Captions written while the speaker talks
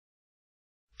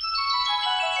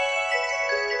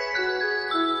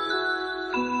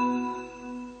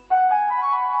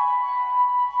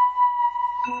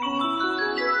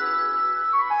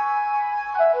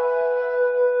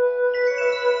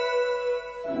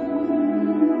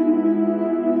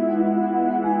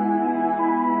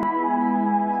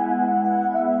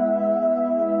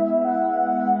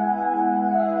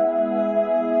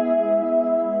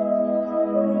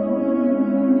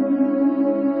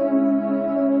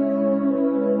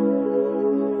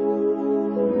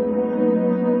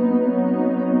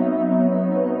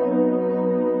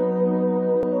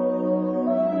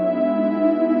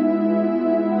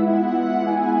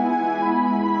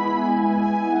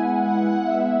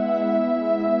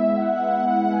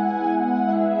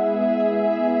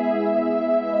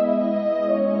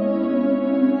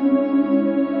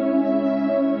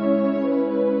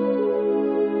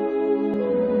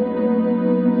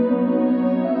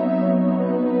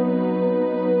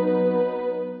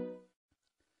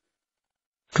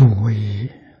诸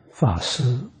位法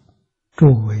师，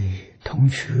诸位同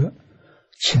学，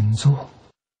请坐。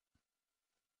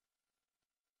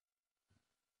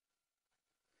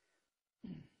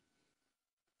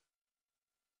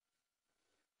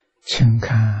请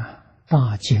看《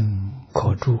大经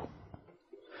科注》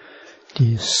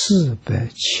第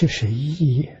471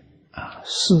页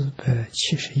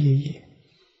，471页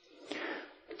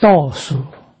倒数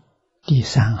第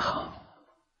3行，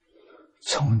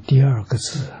从第2个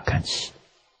字看起。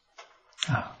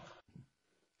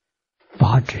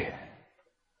法者，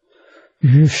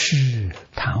于是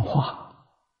谈话，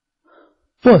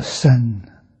不生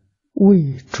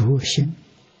为主心。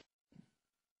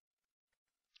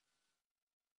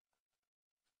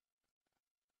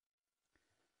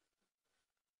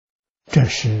这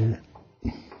是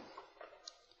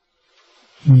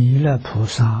弥勒菩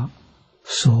萨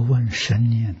所问神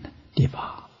念的第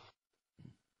8，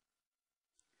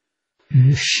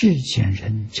与世间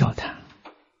人交谈。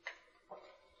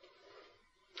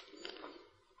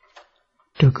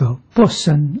这个不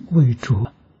生为主，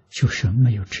就是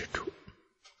没有执着。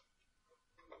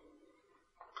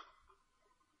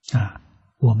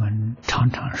我们常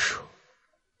常说，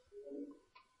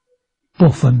不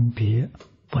分别，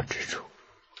不执着，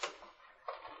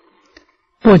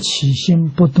不起心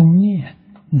不动念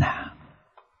难，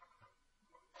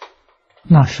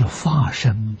那是法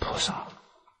身菩萨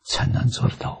才能做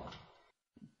得到。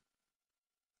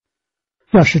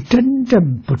要是真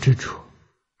正不执着，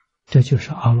这就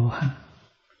是阿罗汉。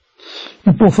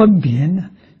那不分别呢，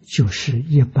就是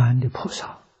一般的菩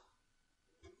萨。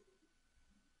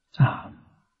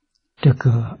这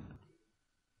个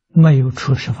没有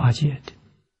出十法界的。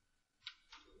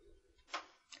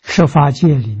十法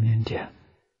界里面的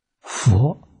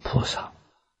佛菩萨，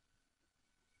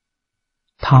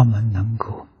他们能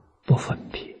够不分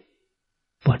别，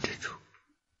不执着，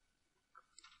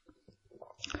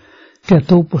这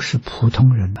都不是普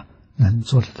通人能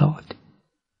做得到的。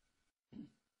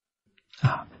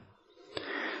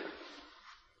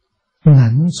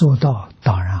能做到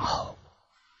当然好，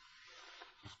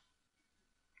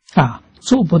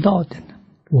做不到的呢，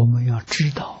我们要知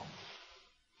道，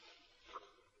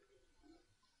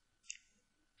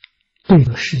对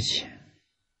这个事情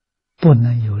不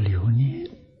能有留念，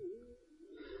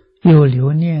有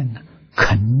留念呢，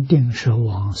肯定是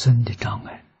往生的障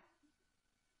碍。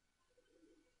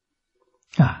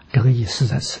这个意思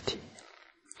在此地。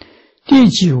第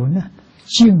9呢，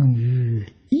敬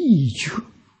于意觉，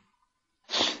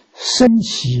生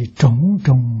起种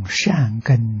种善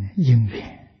根因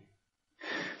缘，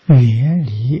远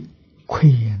离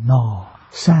溃闹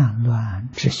散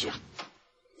乱之心。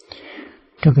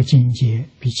这个境界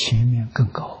比前面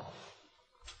更高。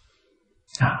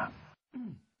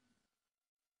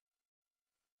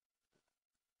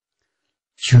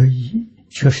觉意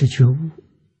就是觉悟，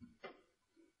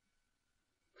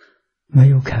没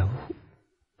有开悟，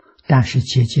但是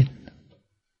接近了。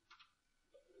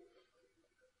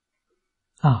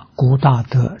古大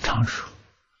德常说，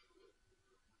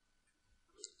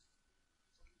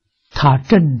他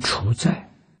正处在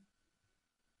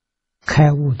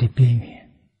开悟的边缘。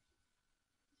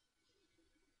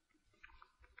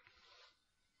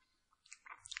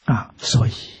所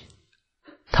以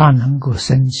他能够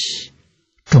生起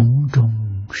种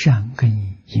种善根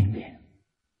因缘。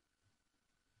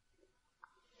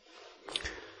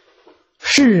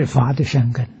世法的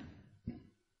善根，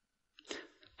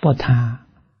不贪、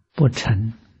不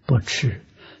嗔、不痴，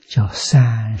叫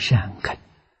三善根。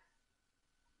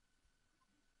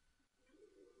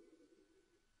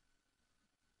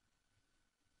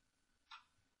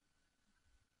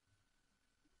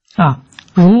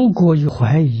如果有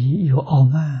怀疑、有傲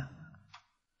慢，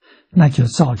那就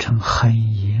造成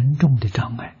很严重的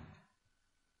障碍。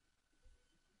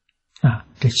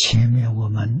这前面我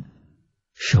们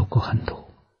说过很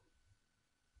多。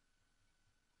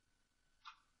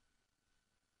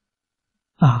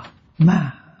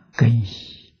慢跟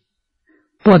疑，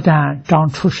不但彰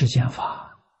出世间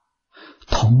法，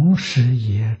同时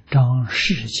也彰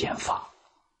世间法。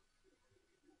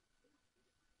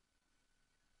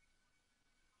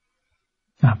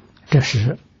这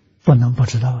是不能不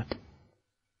知道的。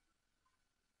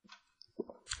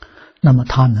那么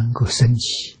它能够生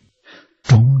起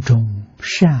种种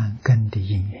善根的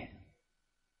因缘，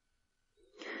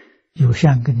有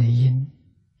善根的因，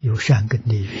有善根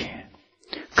的缘，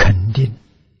肯定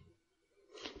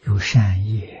有善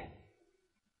业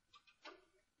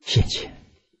现前。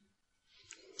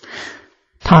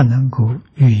它能够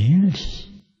远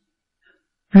离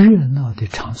热闹的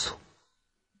场所，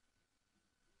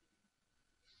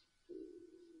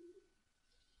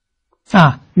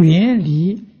远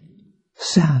离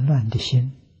散乱的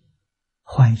心。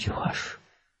换一句话说，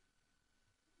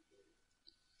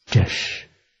这是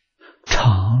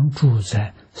常住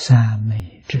在三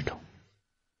昧之中。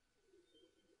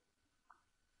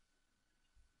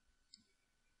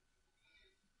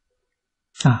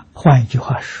换一句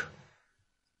话说，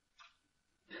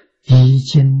已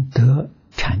经得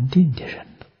禅定的人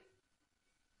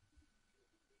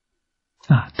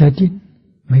得定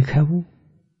没开悟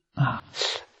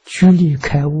距离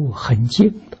开悟很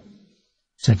近的，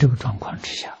在这个状况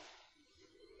之下，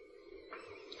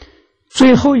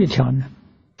最后一条呢，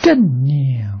正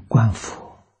念观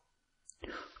佛，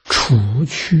除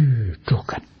去诸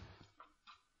根。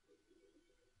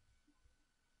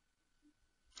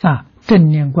正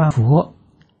念观佛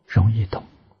容易懂，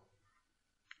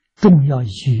重要一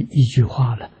句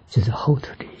话了，就在后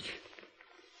头这一句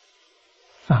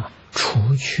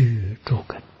除去诸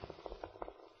根。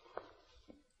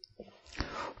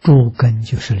诸根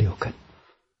就是六根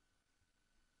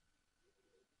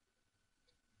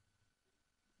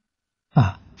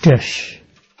这是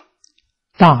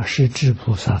大势至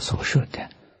菩萨所说的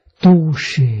都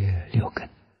摄六根，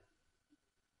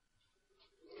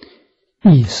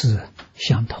意思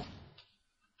相同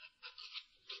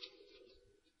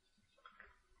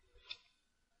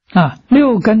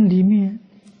六根里面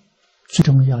最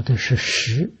重要的是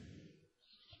识。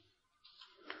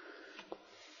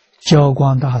教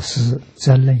光大师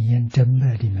在楞严真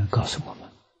脉里面告诉我们，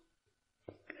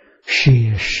摄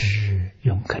识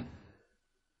用根，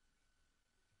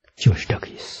就是这个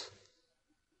意思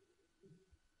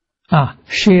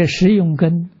摄识用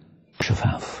根是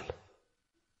凡夫了，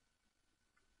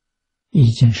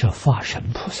已经是法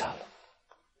身菩萨了，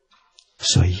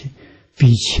所以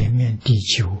比前面第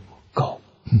九高。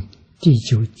第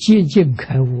九接近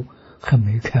开悟，还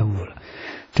没开悟了，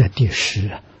这第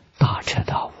十大彻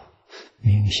大悟，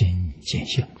明心见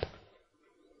性的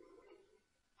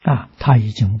他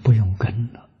已经不用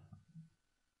根了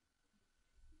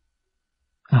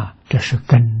这是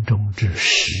根中之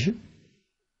识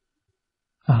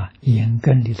眼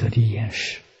根里头的眼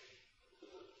识，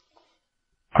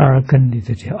耳根里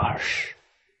头的耳识，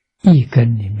意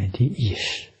根里面的意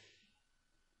识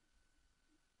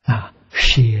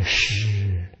摄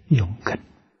识用根，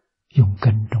用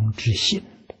根中之心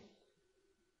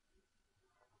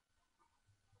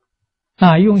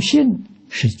用心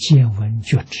是见闻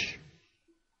觉知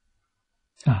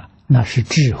那是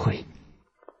智慧，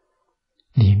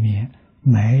里面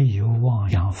没有妄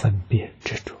想分别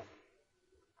执着。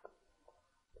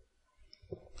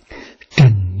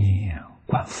正念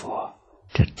观佛，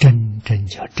这真正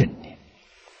叫正念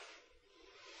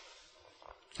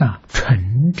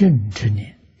纯正之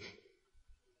念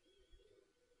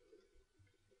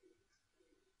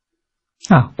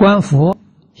观佛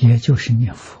也就是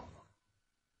念佛。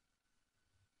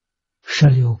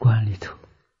16观里头，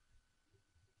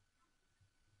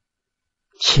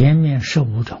前面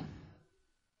15种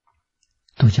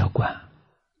都叫观，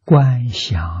观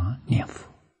想念佛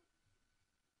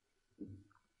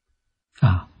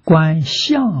观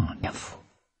相念佛，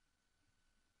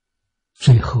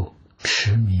最后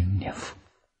持名念佛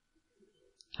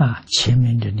前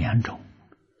面这2种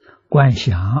观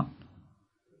想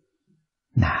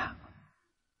难，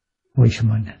为什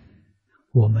么呢？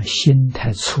我们心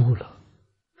太粗了，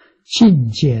境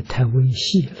界太微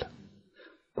细了，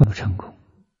观不成功。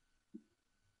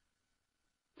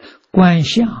观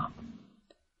相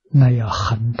那要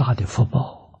很大的福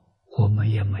报，我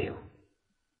们也没有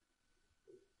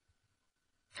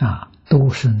都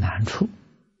是难处，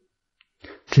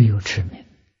只有持名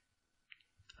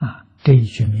这一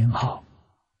句名号，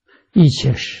一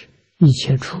切时一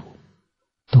切处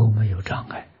都没有障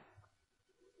碍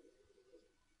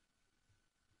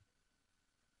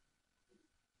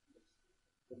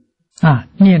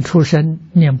念出声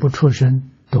念不出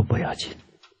声都不要紧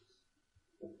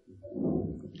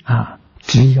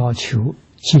只要求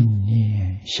净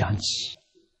念相继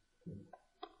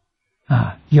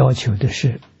要求的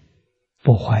是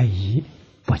不怀疑，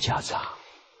不夹杂，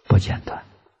不间断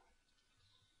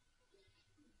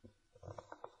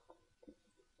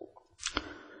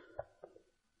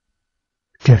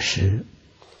这是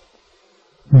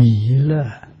弥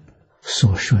勒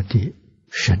所说的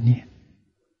10念。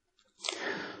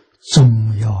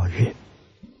总要曰：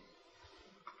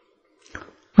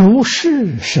如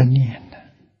是10念呢，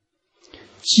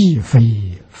既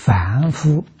非凡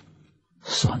夫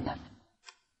所能，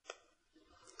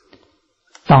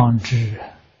当知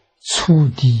初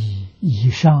地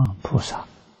以上菩萨。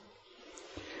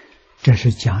这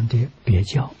是讲的别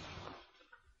教，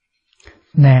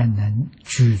乃能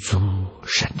具足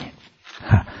神念。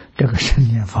这个神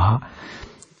念法，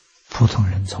普通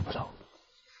人做不到。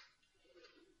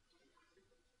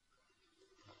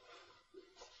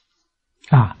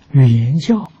原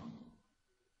教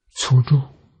粗住，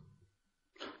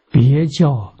别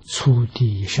教粗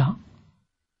低以上。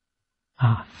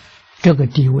这个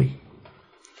地位，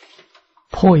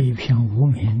破一品无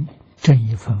明，正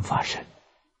一分法身。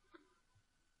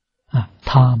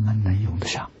他们能用得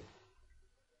上。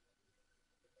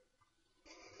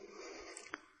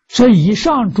所以以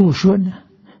上著说呢，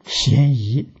先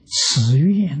以此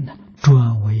愿呢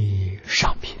专为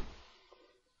上品，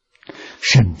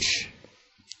甚至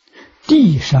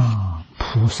地上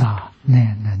菩萨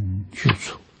乃能具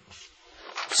足，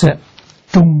则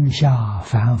中下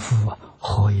凡夫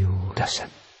何有得生？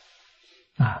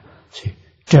所以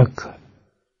这个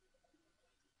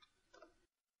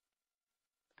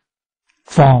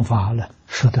方法呢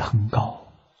说得很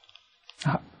高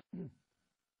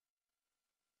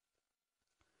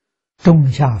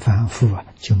中下凡夫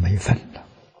就没分了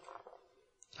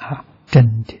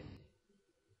真的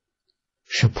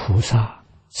是菩萨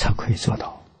才可以做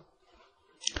到。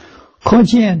可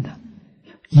见呢，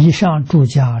以上诸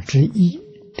家之一，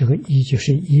这个一就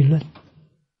是议论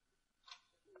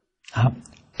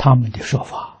他们的说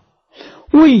法，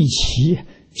为其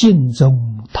尽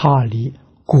宗他理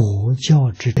果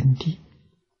教之真谛。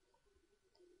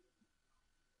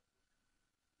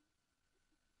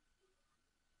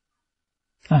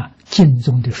净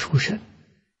宗的殊胜，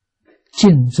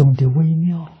净宗的微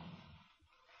妙，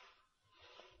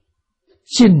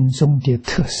净宗的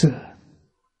特色，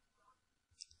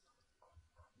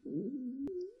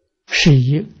是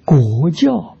以果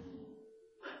教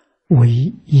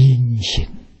为因行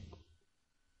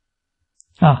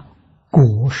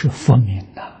果是佛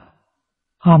名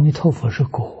阿弥陀佛是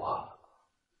果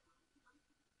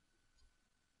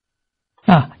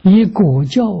以果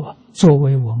教作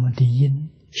为我们的因，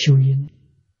修因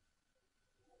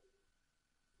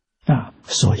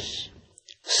所以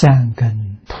三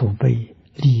根普被，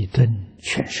利钝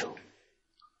全收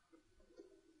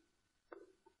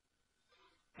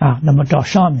那么照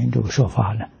上面这个说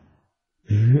法呢，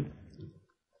与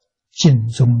净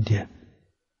宗的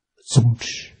宗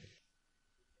旨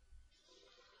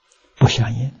不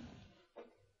相应。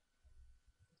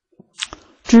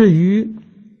至于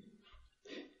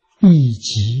一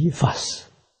级法师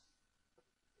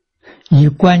以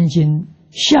观经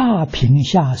下品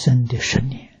下生的10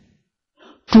年，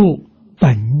著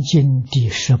本经第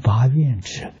18愿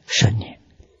之10年，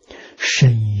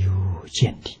深有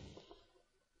见地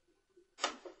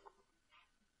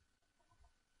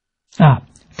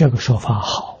这个说法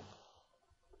好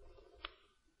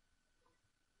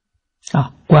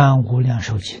观无量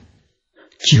寿经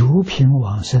9品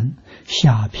往生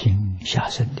下品下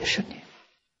生的10年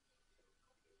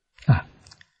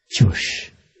就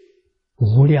是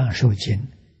无量寿经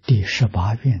第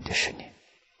18愿的10年，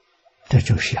这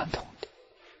就是相同的。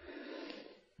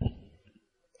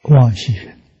王羲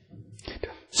云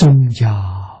宗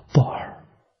家不二，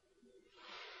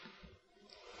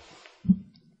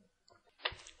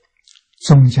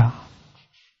宗家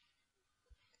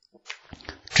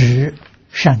指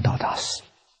善导大师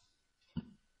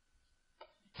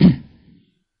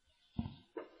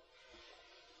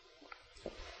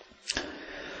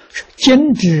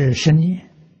经之10年，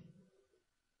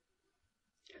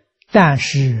但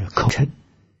是口称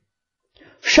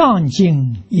上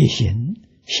经一行，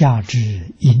下至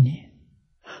1年，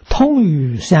通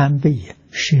于3辈，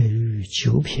摄于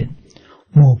9品，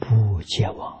莫不皆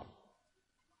忘。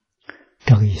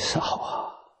这个意思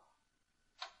好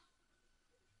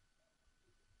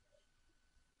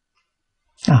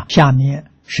下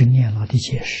面是念老的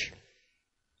解释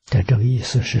的，这个意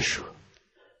思是说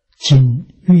经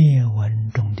愿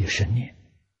文中的10年，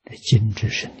经之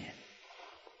10年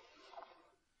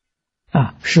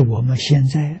是我们现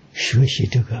在学习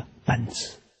这个本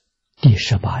子第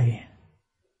18愿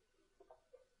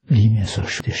里面所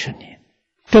说的10年。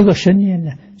这个10年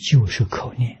呢，就是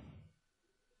口念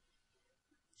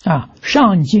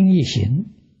上经一行，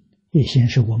一行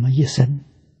是我们一生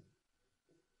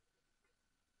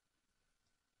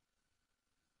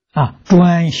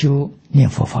专修念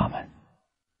佛法门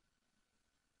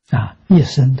一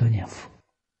生都念佛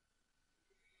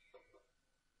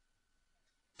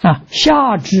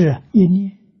下至1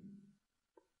念，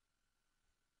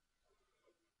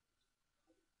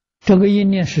这个1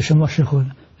念是什么时候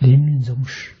呢？临命终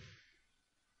时，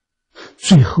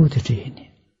最后的这1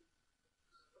年，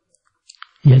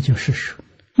也就是说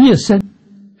一生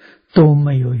都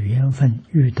没有缘分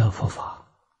遇到佛法，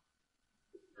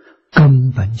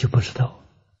根本就不知道。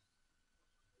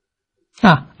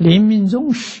临命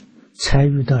终时才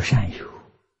遇到善友，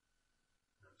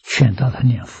劝导他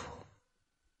念佛。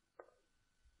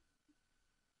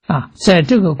在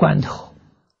这个关头，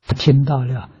他听到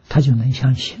了，他就能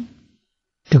相信，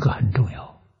这个很重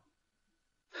要，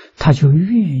他就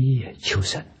愿意求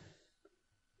生。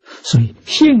所以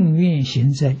信愿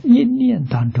行在一念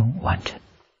当中完成，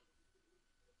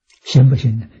行不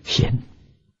行呢？行，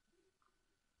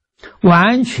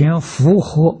完全符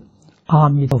合阿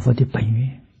弥陀佛的本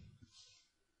愿。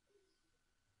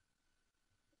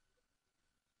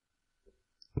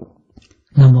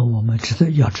那么我们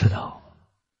要知道，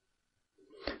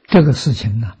这个事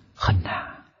情呢很难。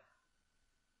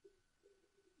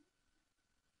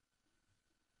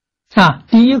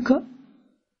第一个，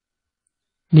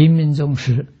临命终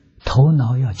时头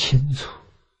脑要清楚，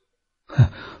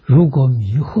如果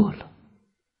迷惑了，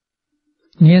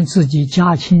连自己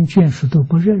家亲眷属都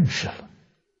不认识了，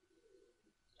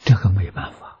这个没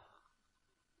办法。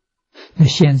那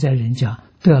现在人家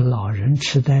得老人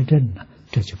痴呆症了，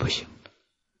这就不行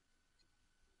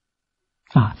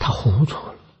了。他糊涂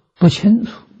了，不清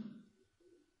楚。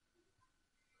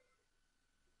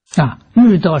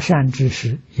遇到善知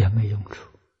识也没用处。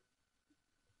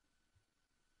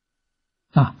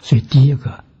所以第一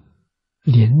个，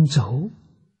临走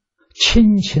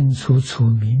清清楚楚、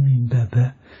明明白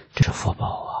白，这是福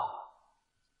报啊，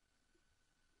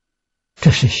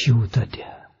这是修得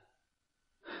的。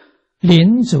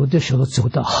临走的时候走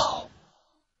得好，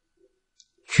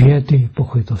绝对不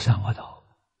会走三恶道。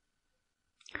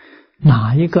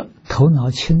哪一个头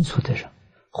脑清楚的人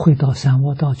会到三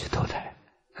恶道去投胎？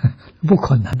不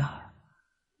可能的。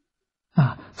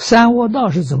三恶道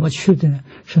是怎么去的呢？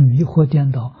是迷惑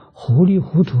颠倒、糊里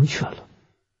糊涂去了。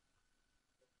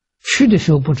去的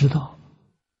时候不知道，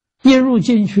一入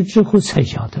进去之后才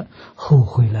晓得，后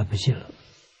悔来不及了，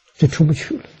就出不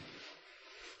去了。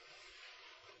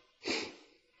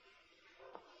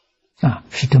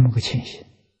是这么个情形。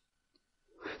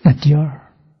那第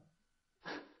二，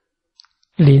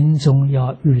临终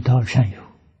要遇到善友，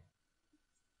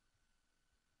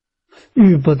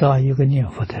遇不到一个念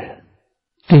佛的人，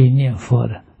对念佛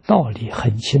的道理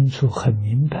很清楚、很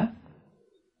明白，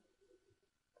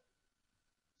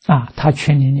他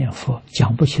劝你念佛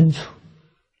讲不清楚，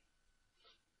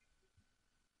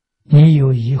你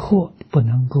有疑惑不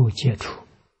能够解除，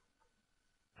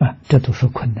这都是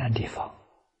困难地方。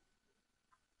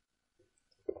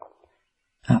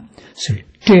所以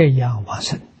这样往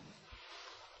生。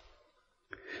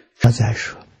这再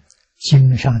说，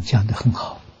经上讲得很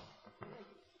好，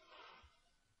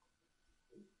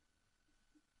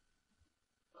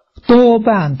多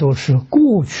半都是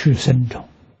过去生中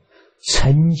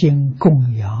曾经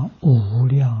供养无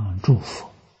量诸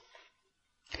佛，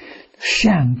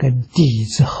善根地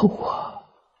之后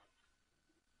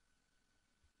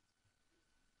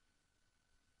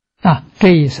这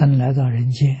一生来到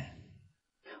人间，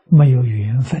没有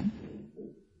缘分，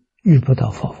遇不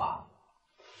到佛法，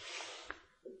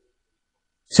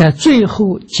在最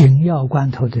后紧要关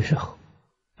头的时候，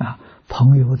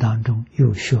朋友当中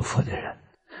有学佛的人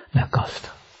来告诉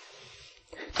他，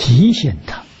提醒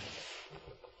他，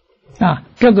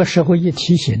这个时候一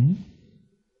提醒，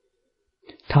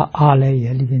他阿赖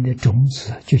耶里面的种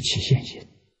子就起现行，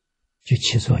就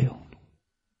起作用了。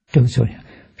这个作用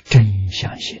真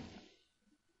相信，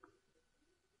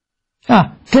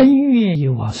真愿意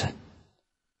往生，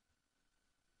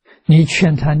你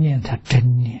劝他念，他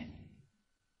真念，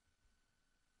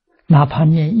哪怕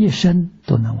念一生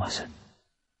都能往生。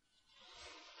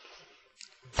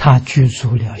他具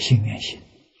足了信愿行，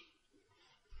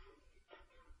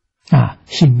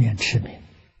信愿持名，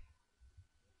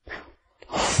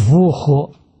符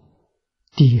合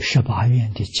第18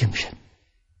愿的精神。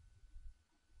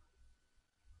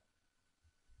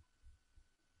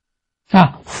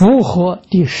符合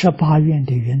第18愿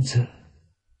的原则，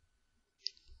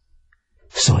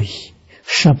所以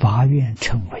18愿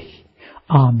成为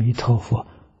阿弥陀佛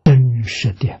真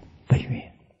实的本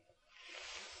愿。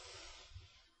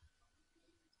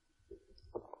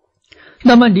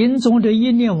那么临终这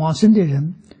一念往生的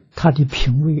人，他的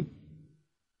品位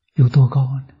有多高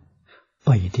呢？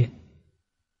不一定，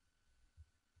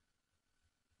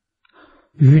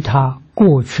与他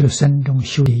过去生中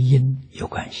修的因有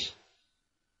关系，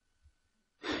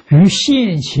与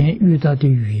现前遇到的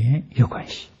缘有关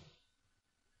系。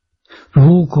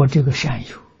如果这个善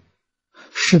友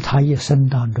是他一生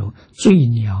当中最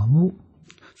仰慕、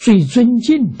最尊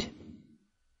敬的，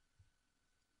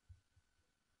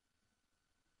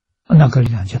那个力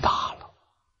量就大了。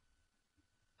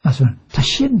那是他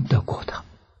信得过他，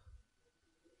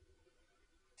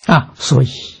所以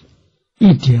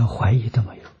一点怀疑都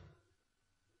没有。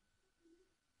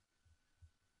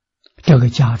这个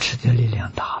加持的力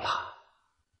量大了。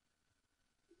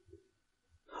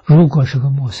如果是个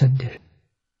陌生的人，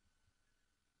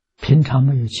平常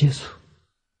没有接触，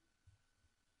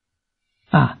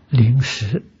临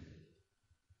时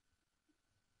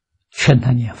劝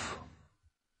他念佛，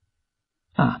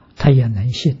他也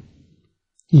能信，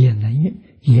也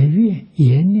愿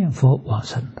也念佛往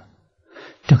生的，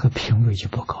这个品位就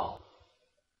不高。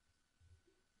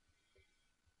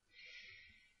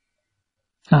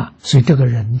所以这个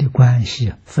人的关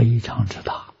系非常之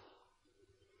大。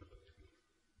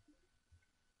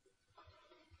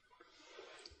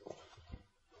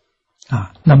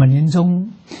那么临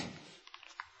终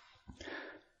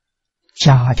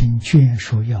家庭眷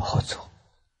属要合作，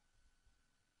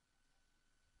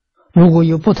如果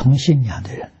有不同信仰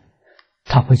的人，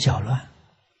他会搅乱，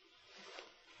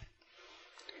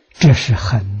这是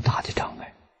很大的障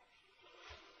碍。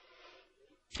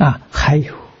还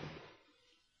有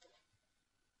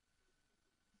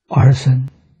儿孙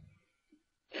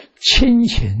亲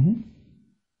情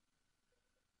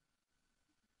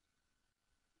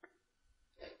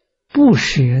不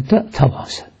舍得他往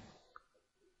生，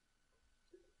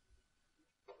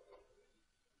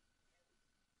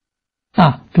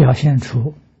表现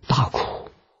出大苦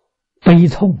悲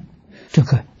痛，这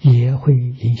个也会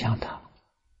影响他。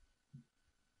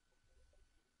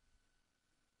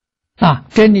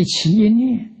这里起一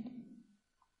念，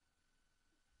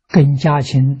跟家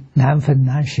亲难分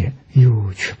难舍，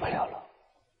又去不了了。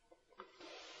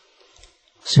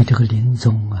所以这个临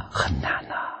终很难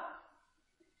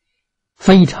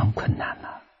非常困难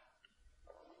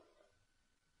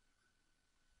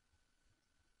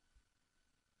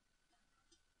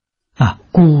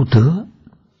古德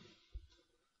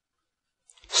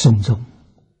宋宗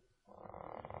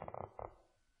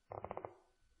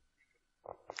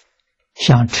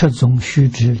像赤宗虚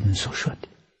之人所说的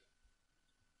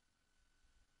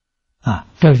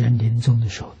这人临终的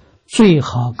时候最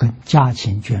好跟家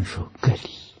亲眷属隔离。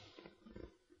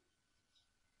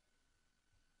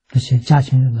那些家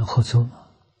亲人能合作吗？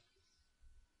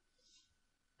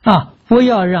不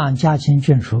要让家亲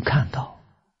眷属看到，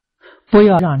不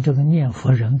要让这个念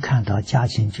佛人看到家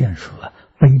亲眷属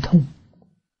悲痛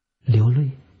流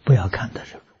泪，不要看到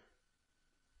这个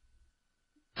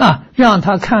让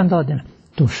他看到的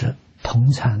都是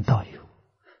同参道友，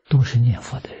都是念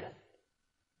佛的人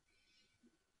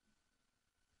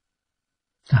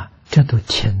这都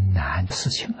挺难的事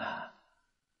情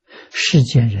世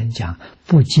间人讲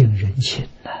不近人情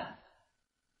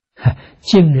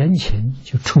近人情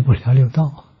就出不了六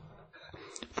道，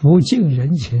不近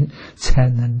人情才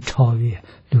能超越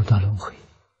六道轮回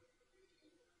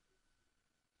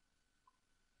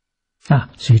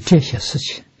所以这些事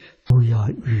情都要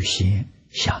预先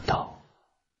想到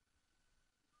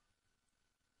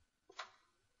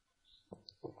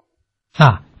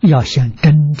要先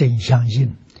真正相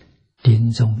信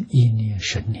临终一念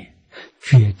10年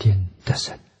决定得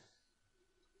生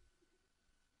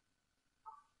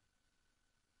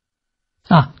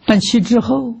断气之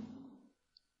后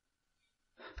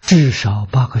至少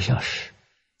8个小时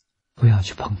不要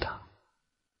去碰它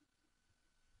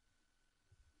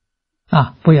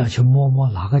不要去摸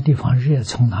哪个地方热，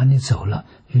从哪里走了，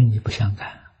与你不相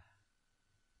干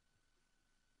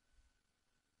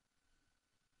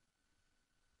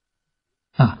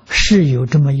是有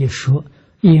这么一说，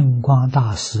印光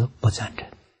大师不赞成，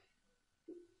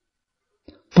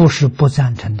不是不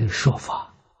赞成的说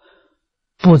法，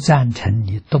不赞成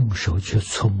你动手去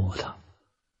触摸它。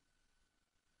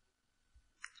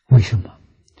为什么？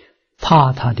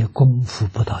怕他的功夫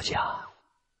不到家，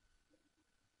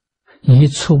你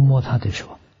触摸他的时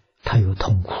候，他有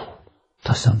痛苦，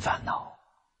他生烦恼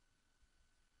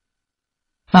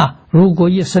如果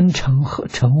一生成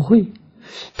慧，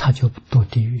他就堕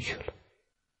地狱去了。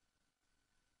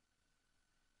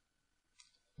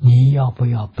你要不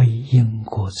要背因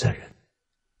果责任？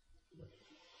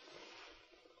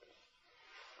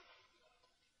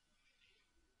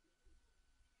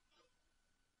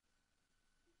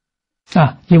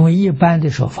因为一般的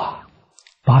说法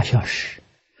，8小时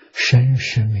神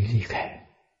识没离开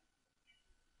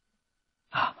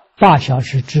8小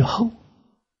时之后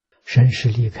神识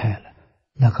离开了，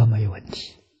那个没有问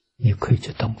题，你可以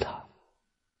去动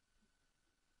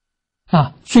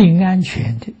它最安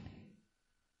全的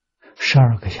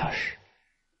12个小时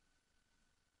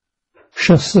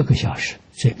14个小时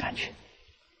最安全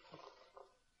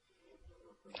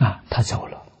他走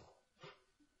了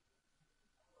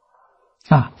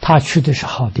他去的是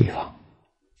好地方，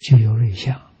就有瑞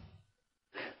相，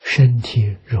身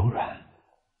体柔软，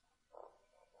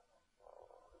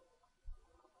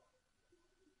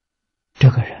这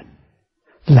个人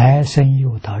来生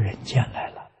又到人间来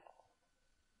了，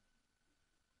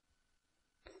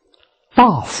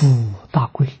大富大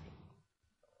贵，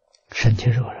身体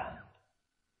柔软，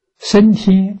升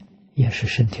天也是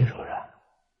身体柔软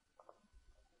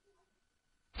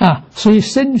啊，所以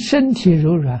身体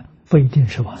柔软不一定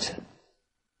是往生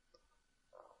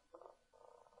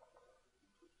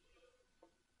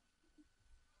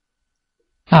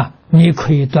啊，你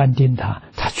可以断定他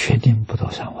确定不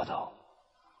堕三恶道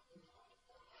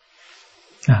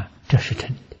啊，这是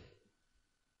真的。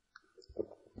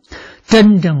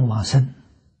真正往生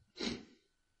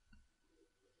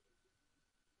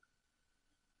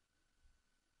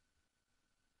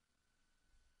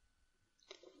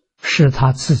是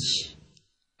他自己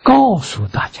告诉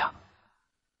大家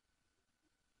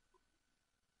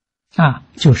啊，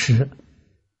就是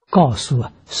告诉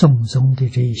宋宗的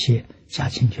这一些家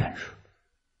亲眷属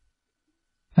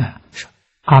啊，说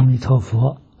阿弥陀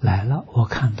佛来了，我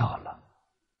看到了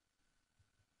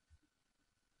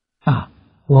啊，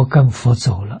我跟佛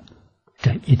走了，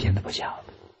这一点都不假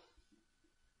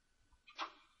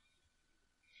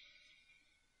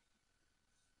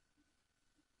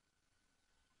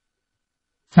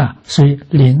啊，所以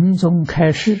临终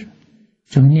开示，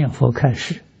这个念佛开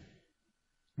示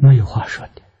没有话说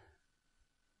的，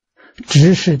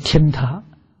只是听他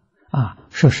啊，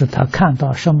说是他看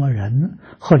到什么人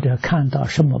或者看到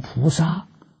什么菩萨，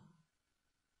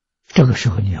这个时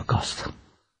候你要告诉他，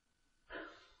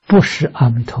不是阿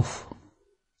弥陀佛，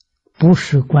不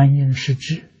是观音是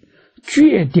指，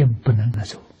决定不能拿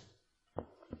走，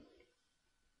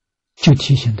就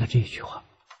提醒他这一句话。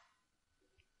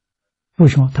为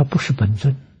什么他不是本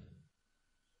尊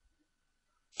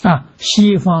啊？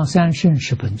西方三圣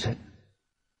是本尊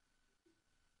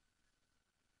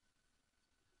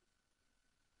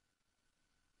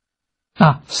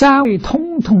啊，三位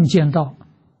通通见到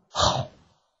好，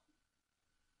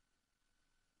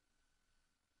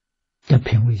这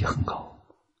品位就很高。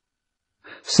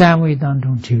三位当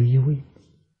中只有一位，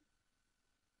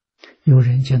有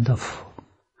人见到佛，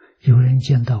有人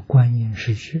见到观音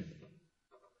是指，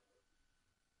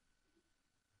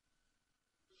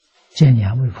见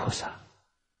两位菩萨，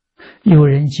有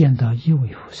人见到一位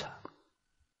菩萨，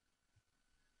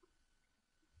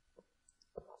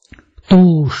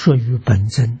都属于本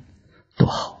真，都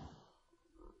好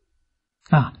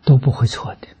啊，都不会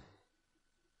错的。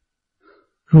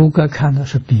如果看到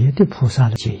是别的菩萨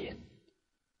的接引，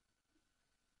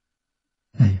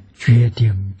决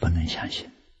定不能相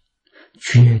信，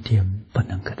决定不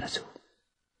能跟他走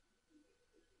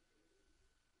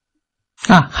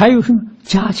啊！还有什么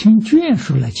家亲眷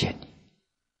属来见你，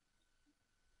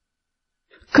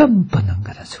更不能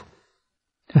跟他走。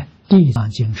对，《地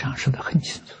藏经》上说的很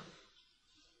清楚，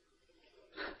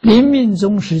临命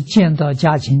终时见到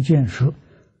家亲眷属，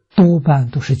多半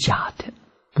都是假的，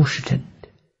不是真的，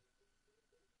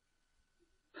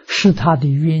是他的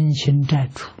冤亲债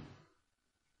主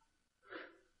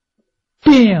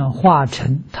变化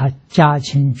成他家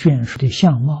亲眷属的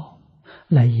相貌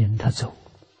来引他走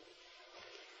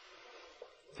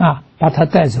啊，把他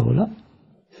带走了，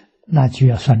那就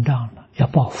要算账了，要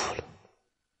报复了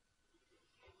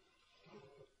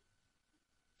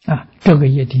啊！这个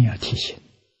一定要提醒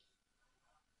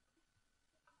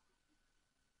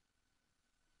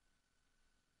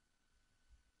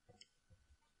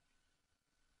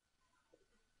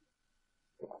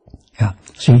啊！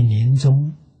所以临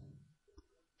终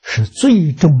是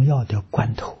最重要的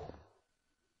关头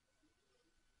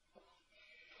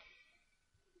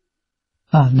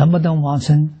啊！能不能往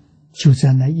生，就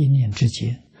在那一念之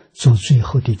间做最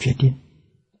后的决定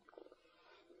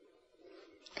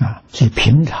啊！所以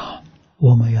平常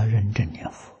我们要认真念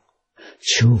佛，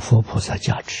求佛菩萨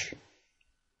加持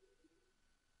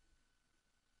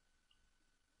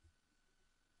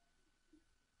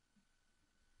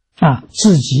啊！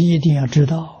自己一定要知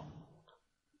道，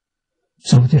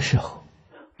走的时候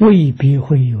未必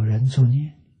会有人助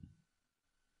念，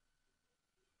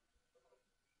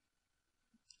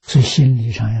所以心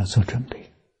理上要做准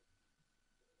备，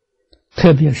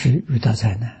特别是遇到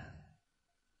灾难，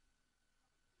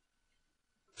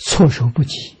措手不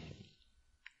及，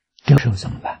这时候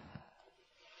怎么办？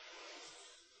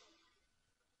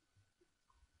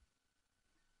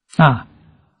啊，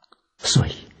所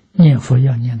以念佛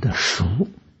要念得熟，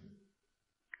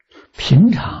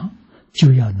平常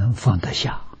就要能放得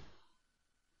下，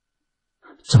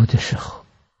走的时候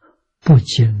不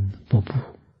惊不怖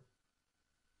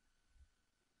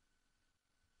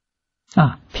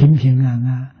啊，平平安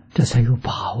安这才有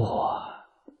把握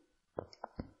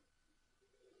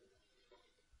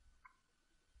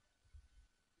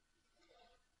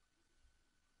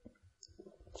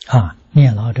啊！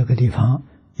念老这个地方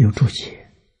有注解，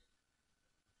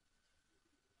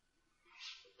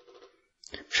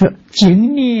说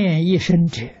经念一生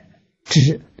者，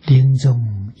指临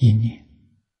终一念，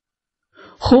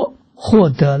或获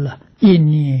得了一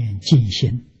念净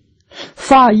心，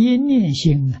发一念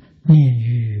心，念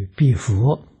于彼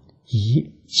佛，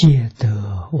以皆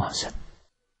得往生。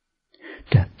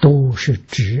这都是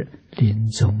指临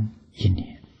终一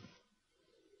念。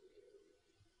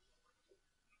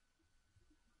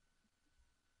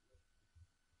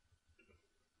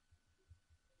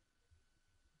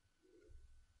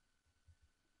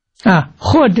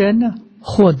或者呢，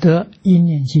获得一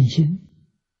念净心，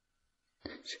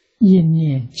一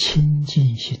念清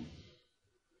净心。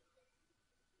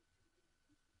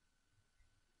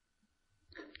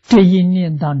这一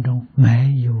念当中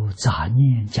没有杂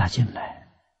念加进来，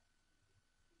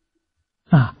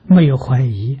没有怀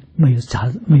疑，没有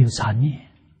杂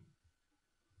念，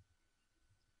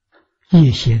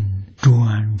一心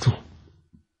专注，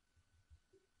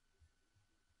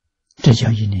这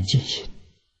叫一念净心。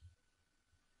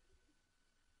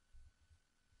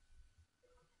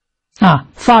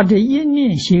发这一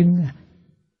念心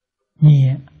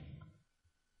念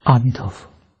阿弥陀佛，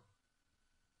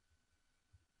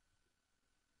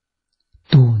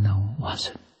都能往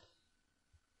生。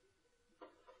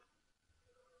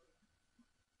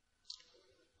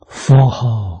佛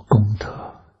号功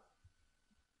德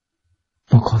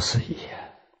不可思议。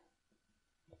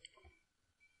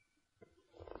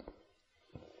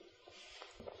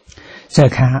再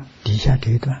看底下这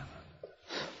一段，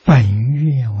本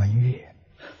愿闻乐，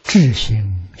至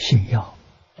心信要，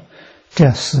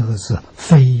这四个字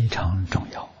非常重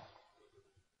要。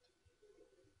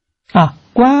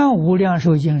观无量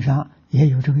寿经上也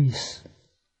有这个意思。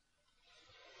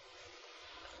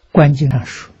观经上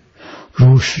说，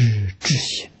如是至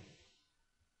心，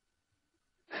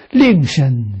令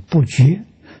身不绝，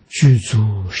具足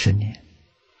10年。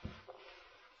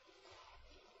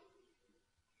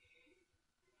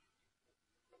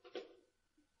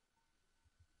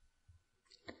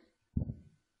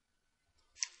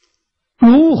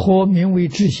如何名为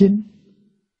至心？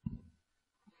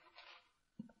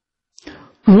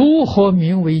如何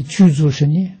名为具足10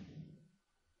年？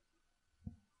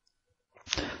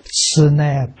此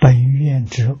乃本愿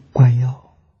之观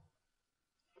要。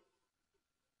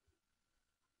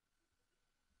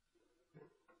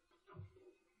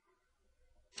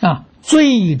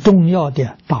最重要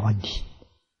的大问题。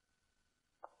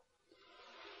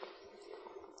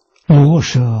罗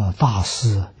舍大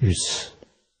师于此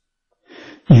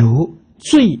有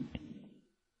最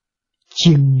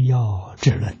精要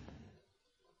之论。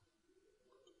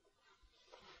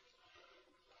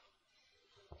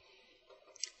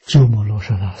鸠摩罗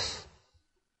什大师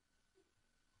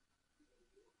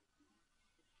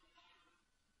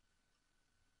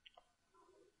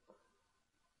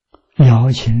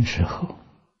辽秦时候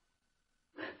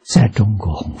在中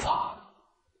国弘法，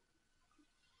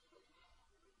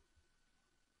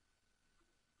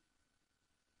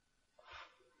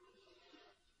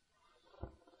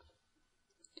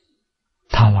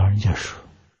他老人家说，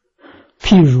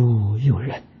譬如有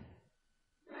人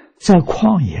在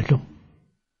旷野中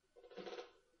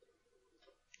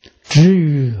执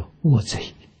于恶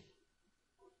贼，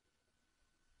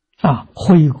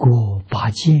挥国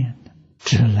拔剑，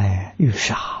直来欲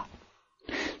杀，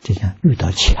这样遇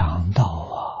到强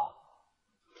盗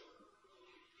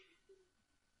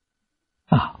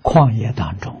旷野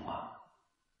当中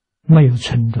没有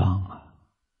村庄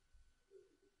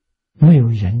没有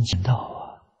人行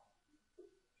道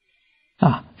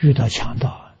遇到强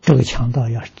盗，这个强盗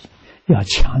要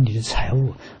抢你的财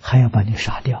物，还要把你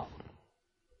杀掉。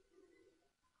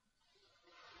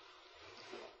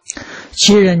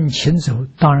其人请走，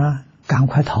当然赶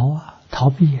快逃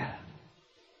避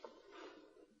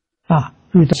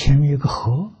遇到前面有个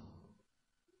河，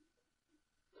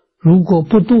如果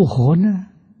不渡河呢，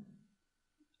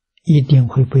一定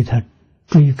会被他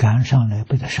追赶上来，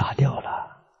被他杀掉了。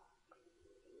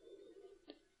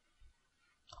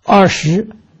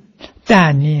20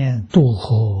但念渡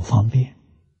河方便，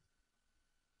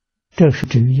这是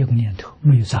只有一个念头，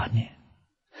没有杂念，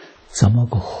怎么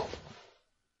过河？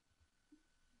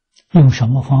用什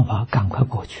么方法赶快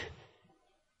过去？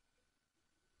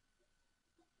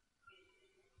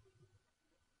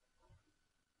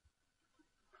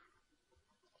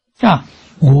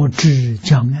我至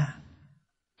江岸，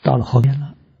到了河边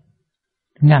了，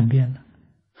岸边了，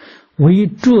唯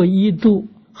着一渡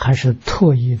还是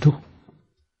唾液度？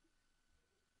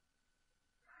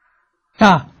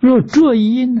若着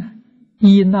衣呢，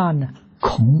衣那呢，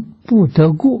恐不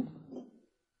得过；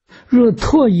若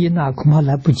唾液那，恐怕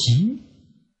来不及，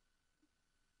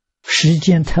时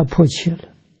间太迫切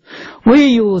了。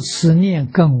唯有此念，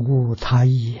更无他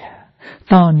意。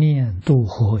当念度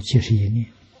活，即是一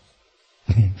念。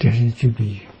这是一句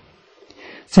比喻，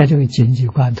在这个紧急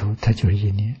关头，它就是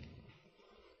一念。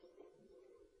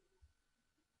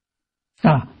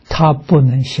他不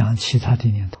能想其他的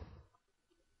念头。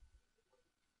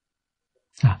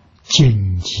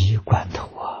紧急关头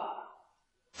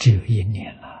只有一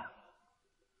念了。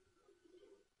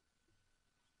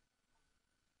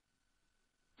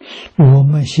我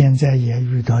们现在也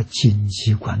遇到紧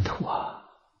急关头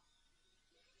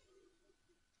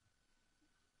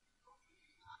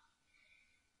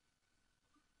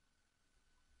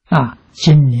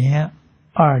今年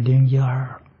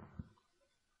2012，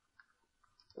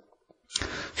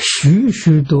许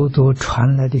许多多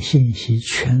传来的信息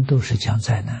全都是讲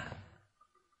灾难，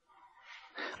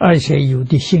而且有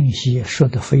的信息说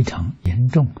得非常严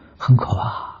重，很可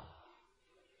怕。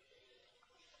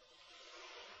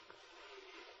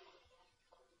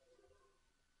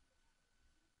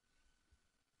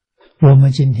我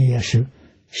们今天也是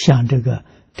像这个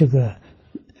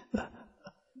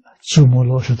鸠摩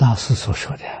罗什大师所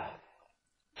说的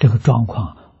这个状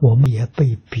况，我们也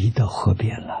被逼到河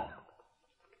边了。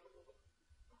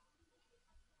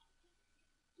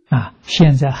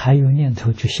现在还有念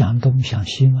头去想东想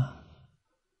西吗？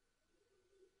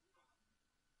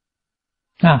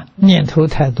念头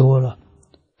太多了，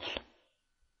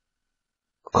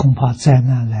恐怕灾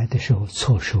难来的时候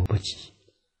措手不及。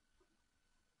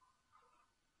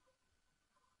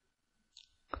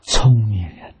聪明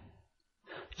人，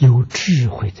有智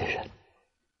慧的人，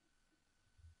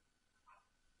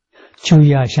就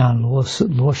要像罗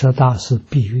什大师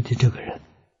比喻的这个人，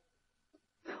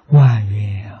万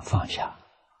缘放下，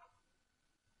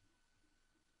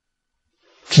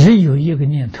只有一个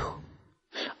念头：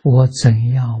我怎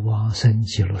样往生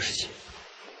极乐世界？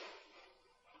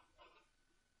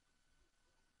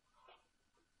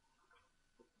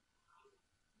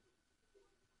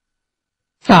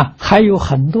还有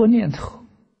很多念头，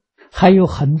还有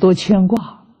很多牵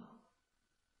挂，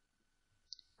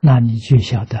那你就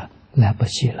晓得来不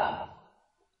及了，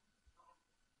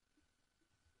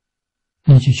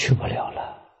你就去不了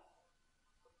了。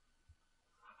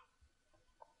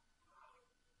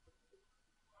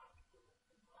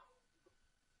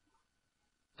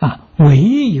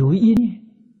唯有一念，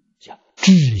叫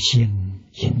至心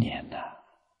一念呐。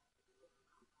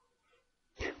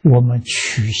我们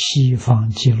去西方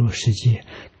极乐世界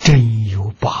真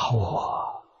有把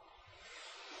握，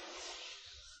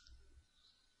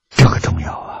这个重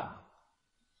要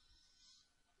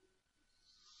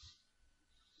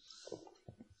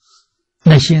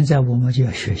那现在我们就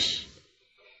要学习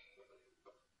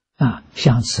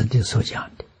像此地所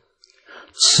讲的，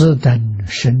此等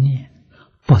十念，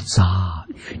不杂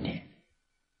于念，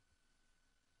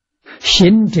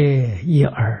行者一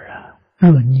耳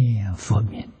若念佛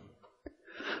名，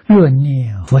若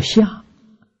念佛像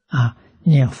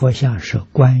念佛像是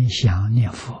观想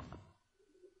念佛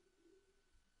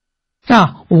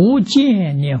无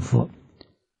间念佛，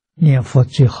念佛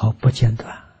最好不间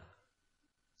断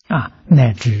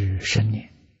乃至10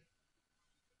年。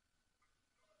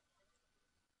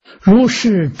如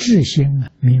是至心，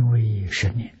名为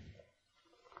10年。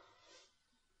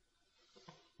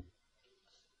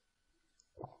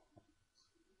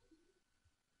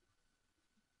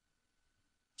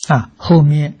后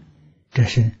面这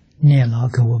是念老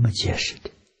给我们解释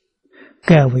的，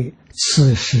盖为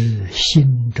此时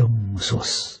心中所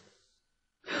思，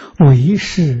为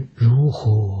是如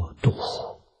何度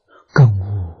活，更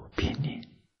无别念。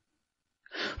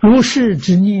如是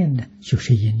之念呢，就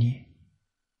是一念。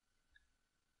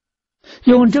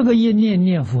用这个一念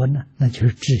念佛呢，那就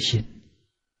是至心。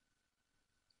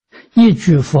一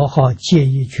句佛号接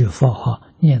一句佛号，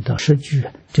念到10句，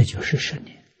这就是10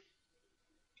年。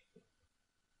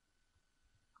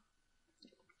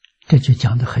这就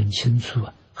讲得很清楚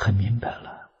很明白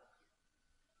了。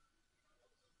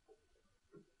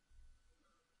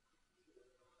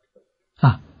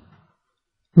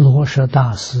罗什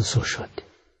大师所说的，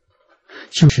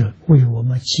就是为我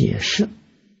们解释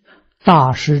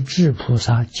大师智菩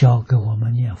萨教给我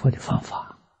们念佛的方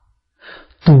法，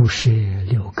度摄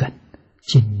6根，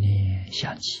今念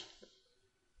相继，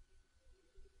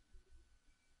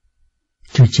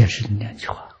就解释这2句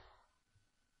话。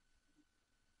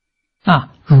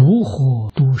如何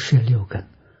度摄6根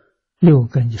？6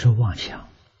根就是妄想。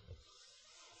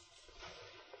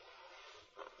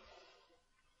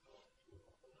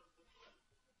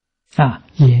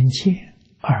眼见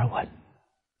耳闻，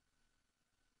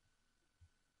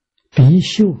鼻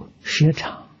嗅舌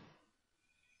尝，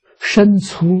身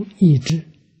粗意志，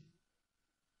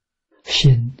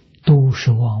心都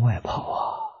是往外跑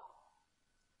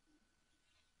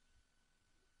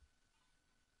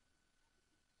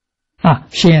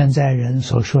现在人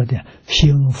所说的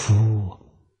心浮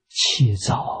气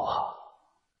躁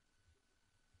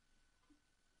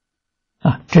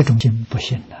这种心不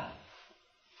行的。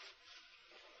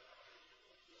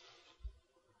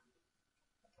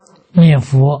念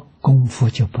佛功夫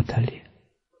就不得力，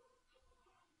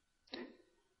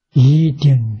一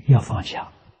定要放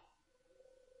下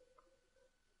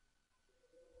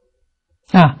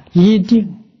一定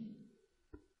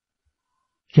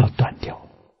要断掉。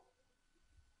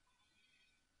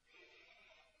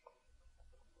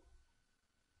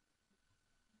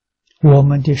我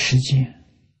们的时间，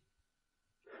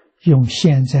用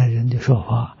现在人的说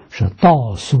法是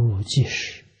倒数计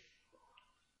时。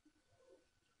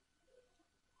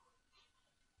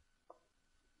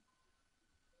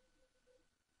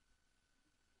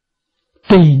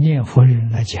对念佛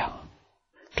人来讲，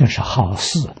这是好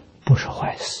事，不是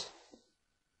坏事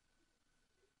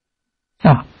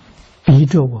逼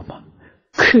着我们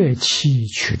克期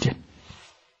取证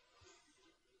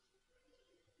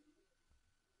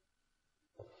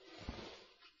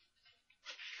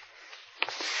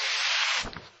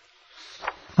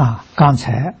刚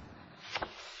才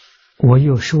我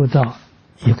又收到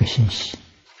一个信息，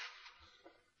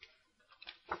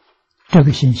这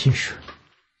个信息是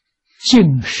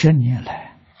近10年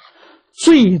来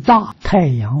最大太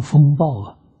阳风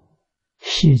暴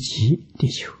袭击地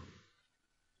球。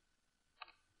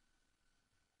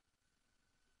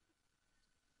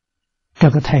这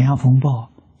个太阳风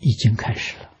暴已经开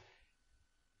始了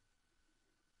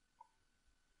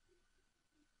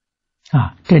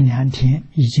这2天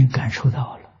已经感受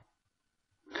到了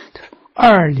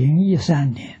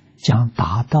，2013年将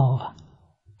达到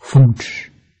峰值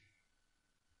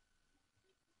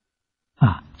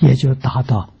也就达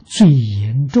到最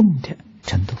严重的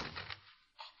程度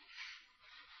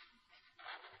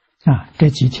这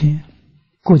几天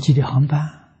国际的航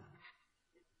班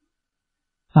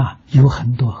有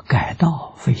很多改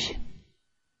道飞行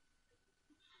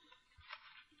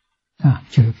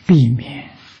就是避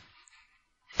免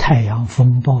太阳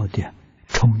风暴的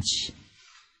冲击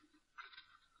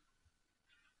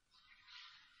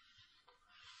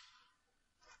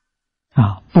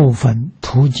部分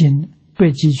途经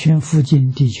北极圈附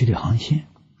近地区的航线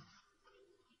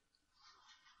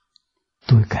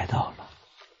都改道了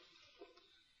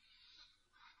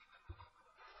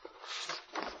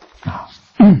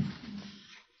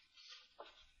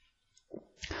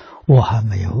我还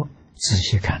没有仔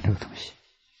细看这个东西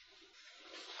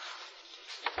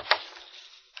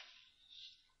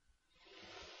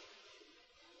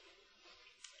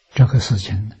这个事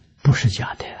情不是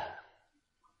假的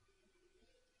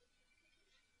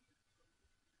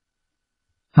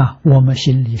我们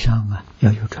心理上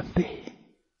要有准备，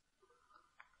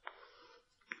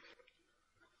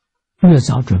越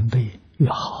早准备越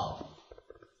好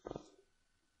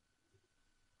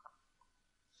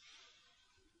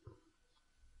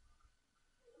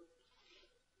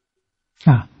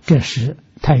这是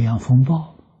太阳风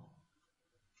暴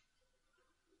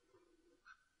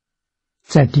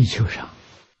在地球上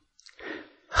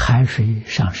海水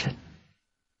上升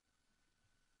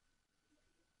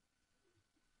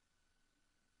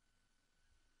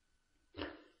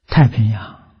太平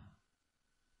洋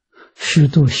许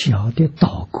多小的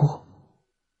岛国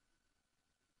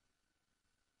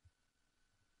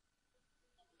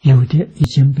有的已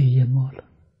经被淹没了，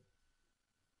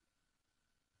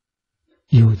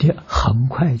有的很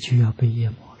快就要被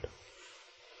淹没了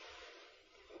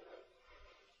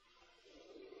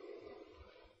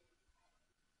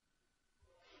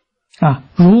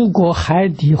如果海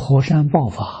底火山爆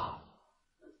发，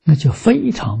那就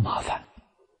非常麻烦，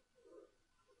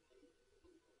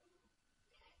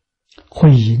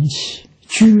会引起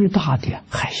巨大的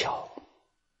海啸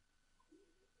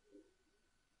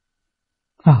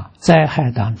灾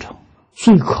害当中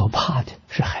最可怕的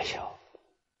是海啸。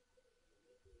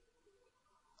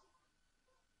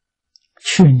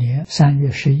去年3月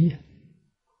11日，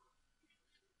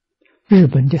日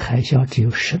本的海啸只有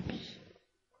10米，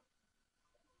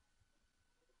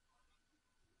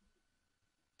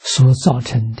所造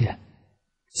成的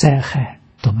灾害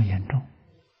多么严重。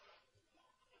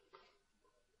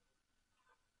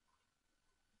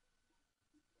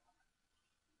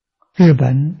日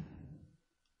本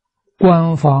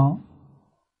官方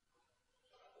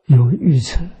有预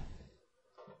测，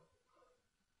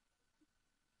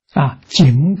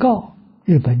警告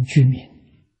日本居民，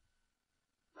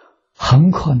很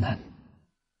可能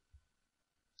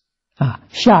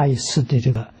下一次的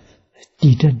这个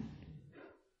地震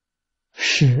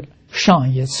是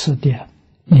上一次的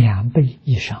2倍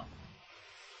以上，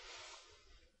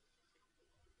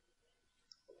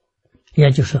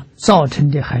也就是造成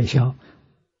的海啸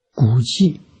估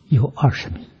计有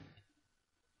20米，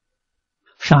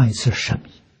上一次10米。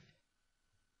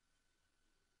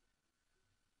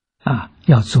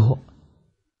要做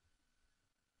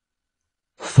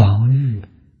防御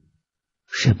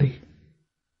设备。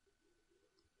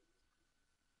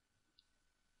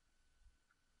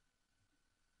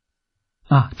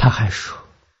他还说，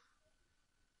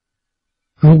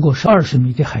如果是20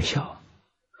米的海啸，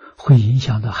会影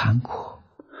响到韩国，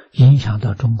影响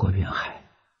到中国远海。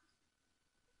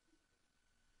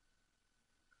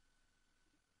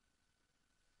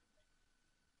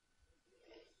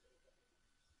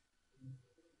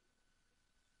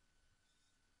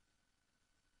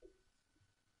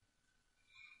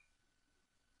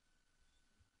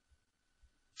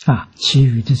其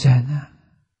余的灾难，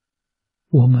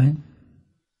我们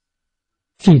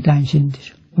最担心的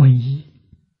是瘟疫。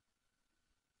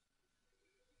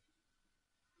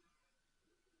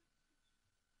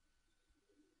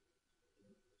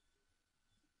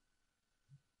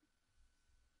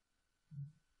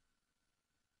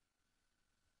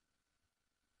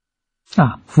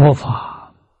佛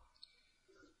法，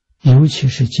尤其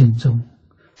是经宗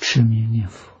持名念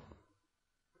佛，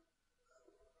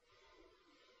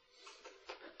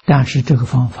但是这个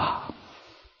方法，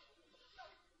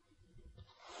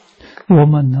我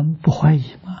们能不怀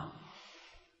疑吗？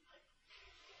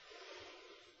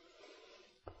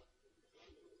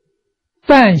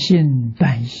半信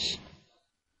半疑，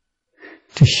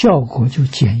这效果就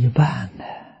减一半了，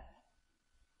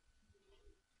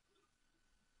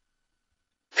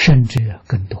甚至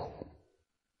更多。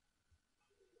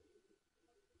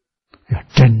要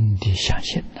真的相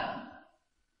信呐！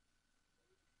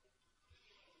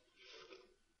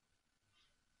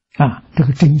这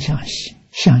个真相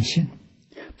相信，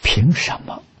凭什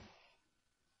么？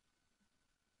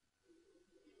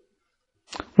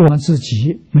我们自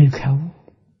己没开悟，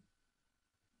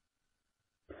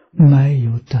没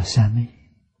有得三昧。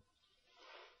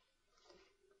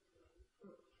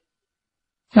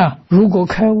如果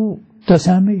开悟得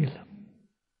三昧了，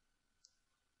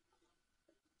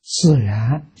自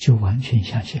然就完全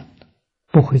相信了，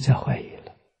不会再怀疑了。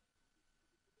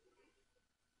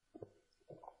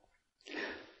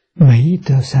没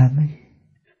得三昧，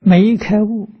没开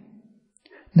悟，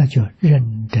那就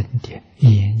认真的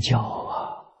研教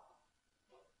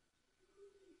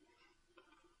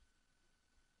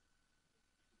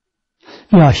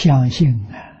要相信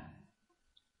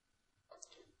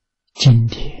今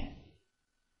天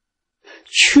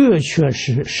确确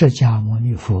是释迦牟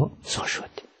尼佛所说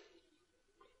的。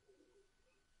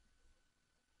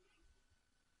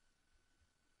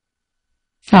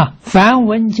梵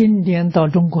文经典到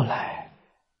中国来，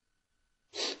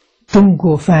中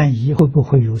国翻译会不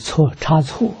会有差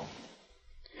错？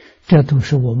这都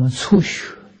是我们初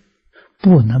学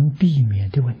不能避免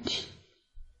的问题。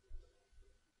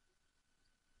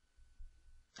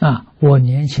我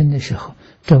年轻的时候，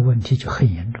这问题就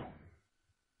很严重。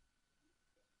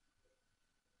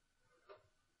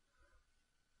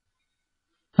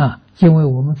因为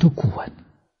我们读古文，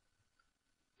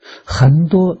很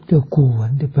多的古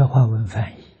文的白话文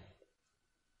翻译，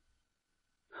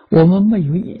我们没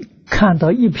有看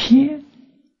到一篇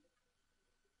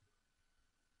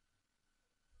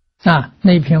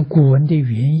那篇古文的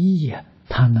原意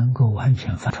它能够完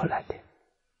全翻出来的。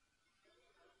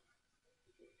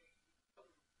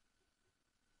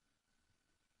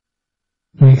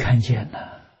没看见呢，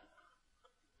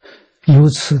由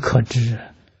此可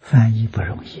知，翻译不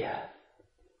容易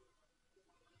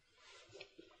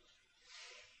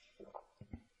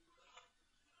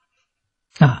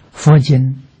佛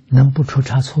经能不出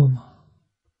差错吗？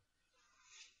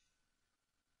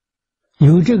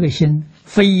有这个心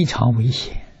非常危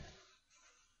险。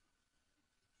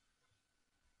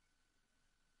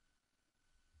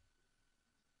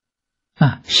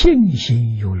信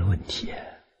心有了问题，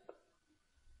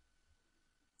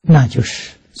那就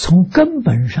是从根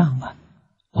本上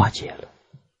瓦解了。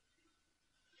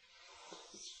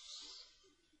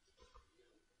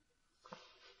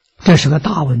这是个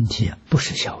大问题，不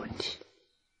是小问题。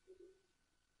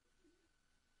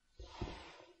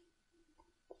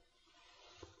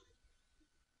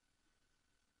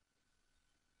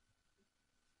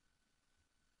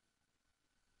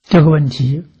这个问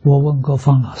题我问过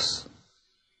方老师，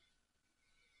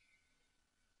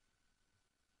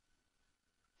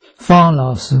方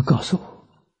老师告诉我，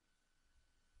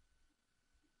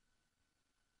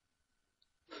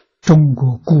中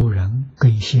国古人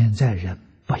跟现在人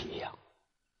不一样，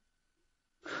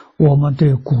我们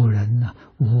对古人呢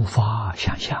无法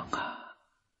想象啊。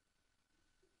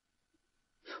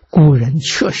古人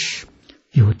确实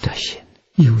有德行，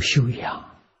有修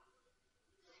养，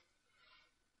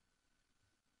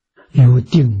有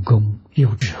定功，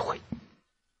有智慧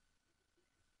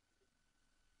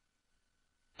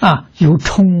有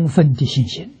充分的信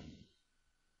心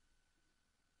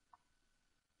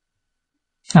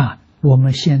我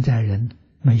们现在人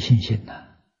没信心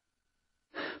了，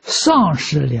丧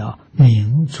失了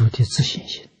民族的自信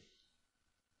心，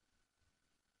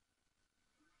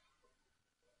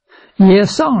也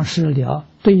丧失了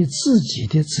对自己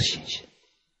的自信心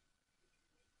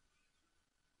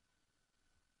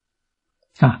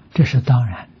这是当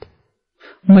然的。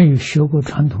没有学过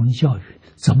传统教育，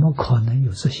怎么可能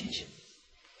有自信心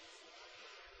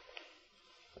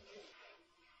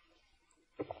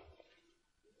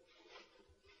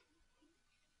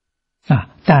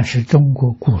但是中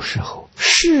国古时候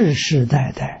世世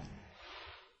代代，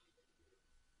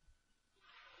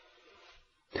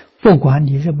不管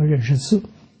你认不认识字，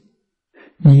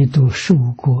你都受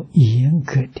过严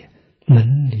格的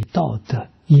伦理道德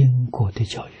因果的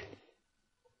教育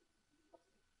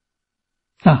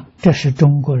这是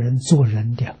中国人做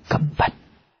人的根本，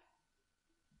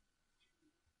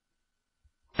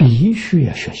必须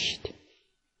要学习的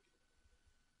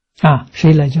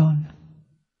谁来教呢？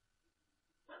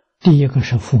第一个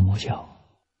是父母教，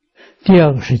第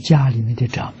二个是家里面的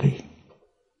长辈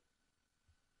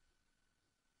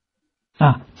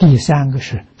第三个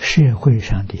是社会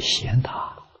上的贤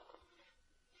达，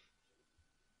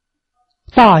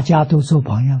大家都做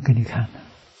榜样给你看的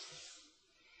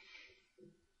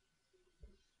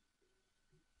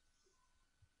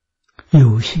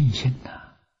有信心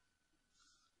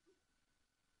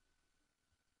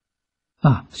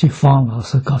所以方老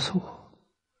师告诉我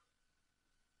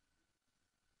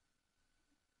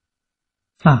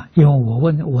因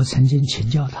为我曾经请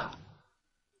教他，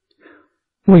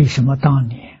为什么当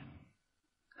年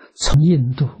从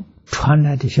印度传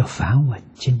来的些梵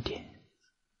文经典，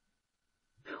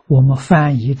我们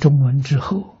翻译中文之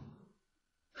后，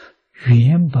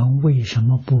原本为什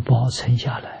么不保存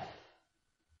下来，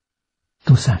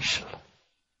都散失了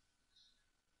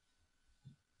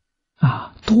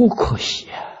多可惜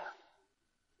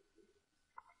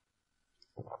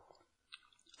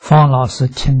方老师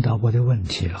听到我的问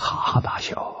题哈哈大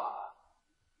笑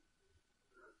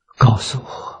告诉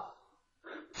我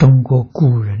中国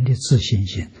古人的自信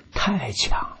心太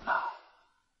强了，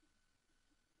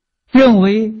认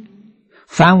为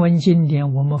梵文经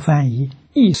典我们翻译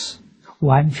意思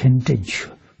完全正确，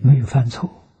没有犯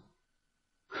错，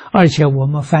而且我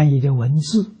们翻译的文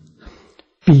字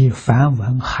比梵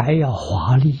文还要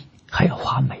华丽，还要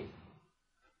华美。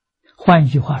换一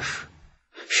句话说，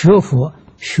学佛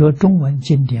学中文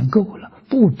经典够了，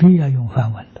不必要用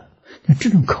梵文了。那这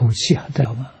种口气还得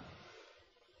了吗？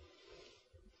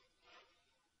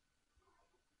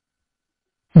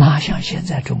哪像现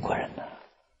在中国人呢？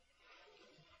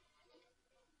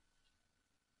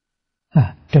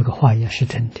这个话也是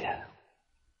真的。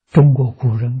中国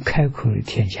古人开口于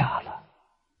天下了。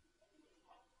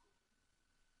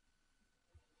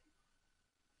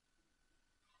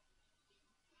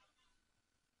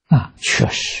确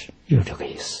实有这个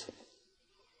意思。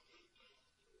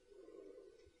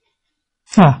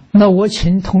那我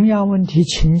同样问题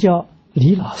请教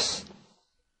李老师。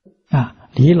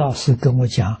李老师跟我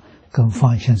讲，跟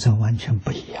方先生完全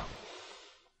不一样。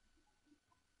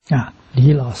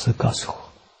李老师告诉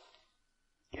我，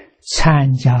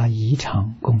参加译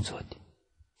场工作的，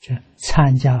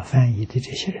参加翻译的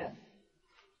这些人，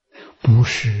不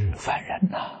是凡人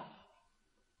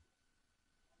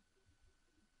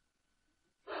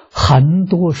很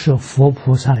多是佛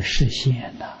菩萨的示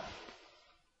现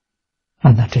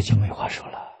那这就没话说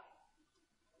了。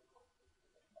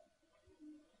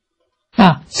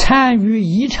参与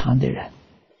译场的人，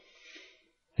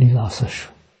李老师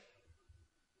说，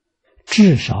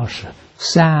至少是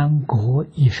3国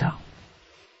以上。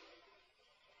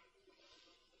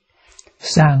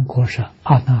3国是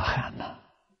阿那含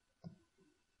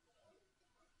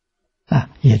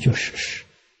也就是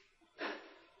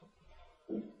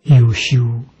有修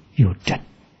有证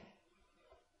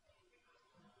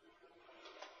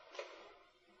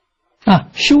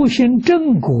修行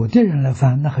正果的人来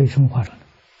翻，那还有什么话说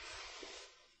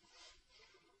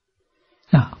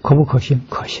呢？可不可信？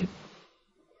可信。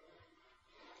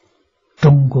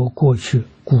中国过去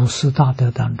古诗大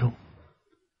德当中，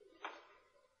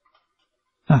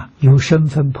有身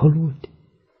份铺路的，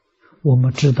我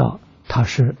们知道他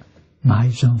是哪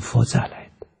一尊佛再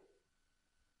来的，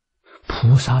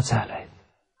菩萨再来的，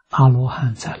阿罗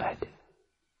汉再来的。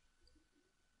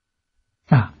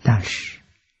但是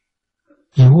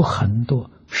有很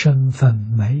多身份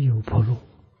没有铺路，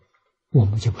我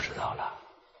们就不知道了。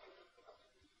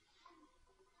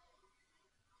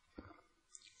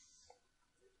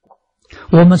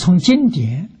我们从经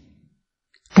典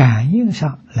感应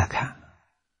上来看，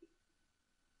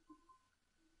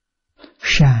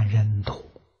善人多，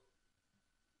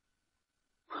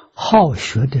好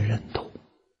学的人多，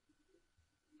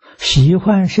喜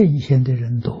欢圣贤的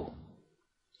人多，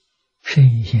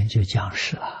圣贤就降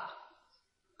世了，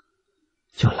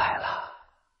就来了。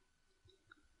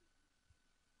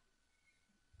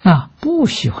不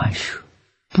喜欢学，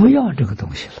不要这个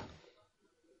东西了，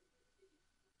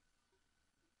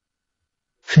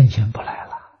圣贤不来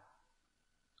了。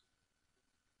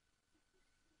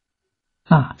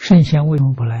圣贤为什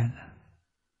么不来呢？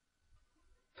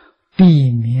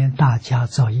避免大家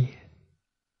造业。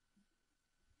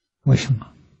为什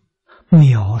么？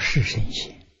藐视圣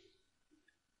贤，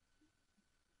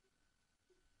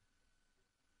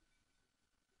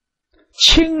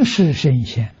轻视圣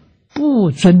贤，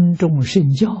不尊重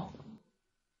圣教，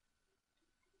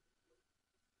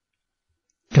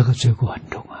这个罪过很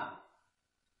重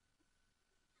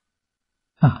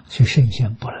所以圣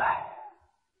贤不来。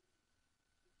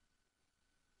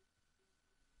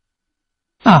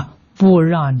不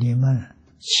让你们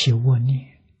起恶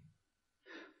念，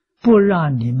不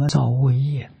让你们造恶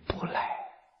业，不来。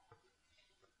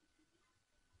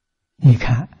你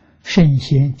看，圣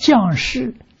贤降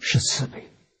世是慈悲，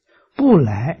不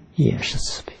来也是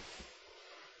慈悲，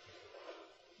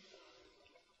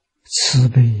慈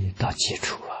悲到基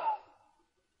础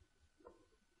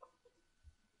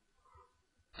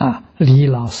李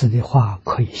老师的话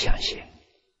可以相信。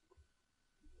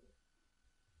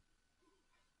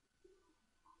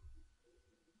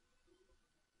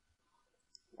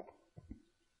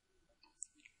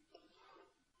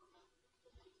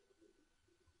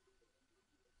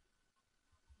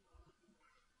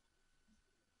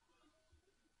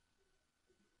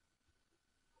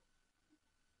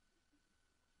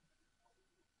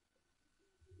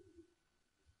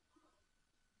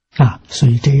所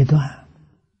以这一段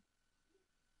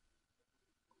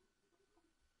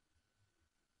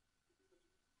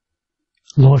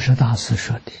罗什大师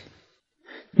说的，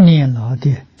念老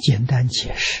的简单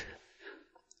解释，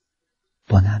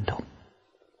不难懂。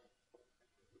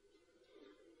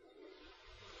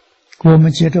我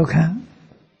们接着看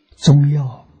宗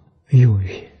要有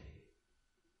曰：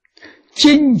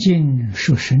精进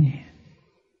数十年，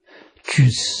据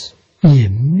此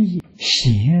隐秘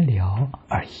闲聊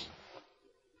而已。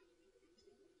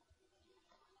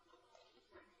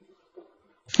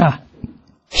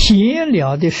闲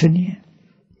聊的10年，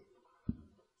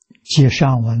即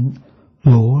上文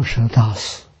罗什大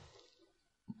师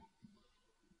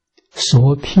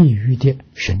所譬喻的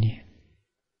10年。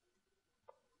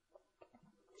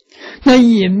那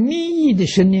隐秘意的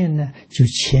10年呢，就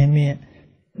前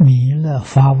面弥勒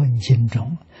发问经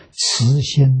中慈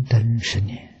心等10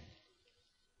年，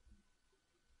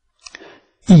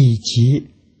以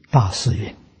及大师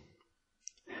云：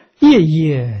夜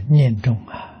夜念中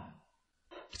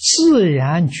自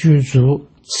然具足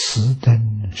此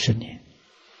等10年。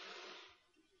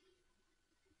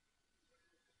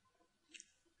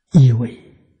意为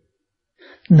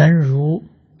能如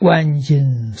观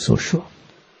经所说，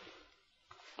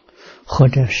或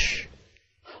者是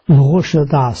罗什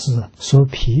大师所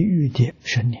譬喻的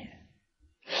10年，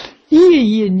夜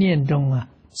夜念中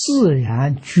自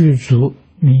然具足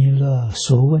弥勒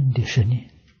所问的10年，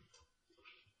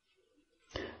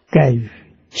盖于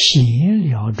闲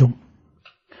聊中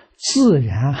自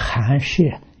然含摄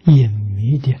隐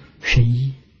秘的深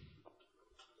意，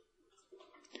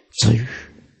至于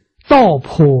道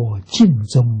破尽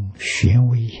宗玄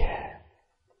微也。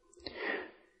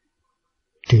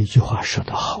这句话说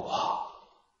得好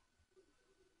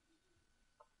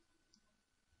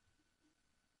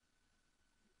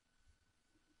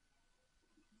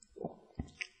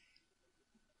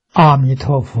阿弥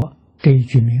陀佛这一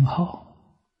句名号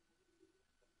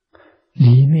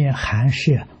里面含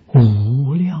摄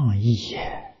无量意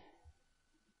也，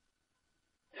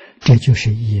这就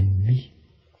是隐秘。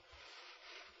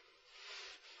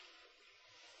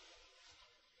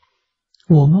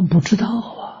我们不知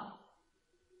道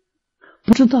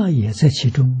不知道也在其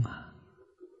中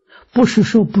不是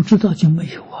说不知道就没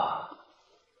有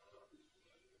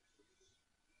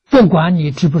不管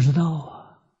你知不知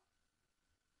道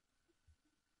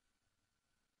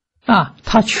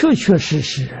它确确实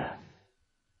实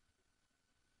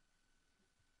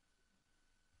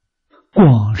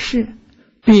广摄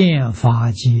遍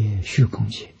法界虚空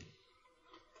界，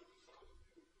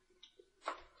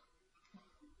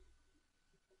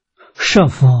十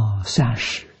方三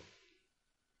世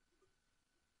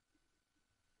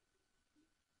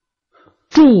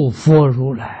诸佛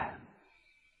如来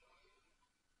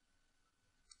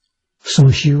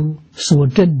所修所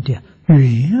证的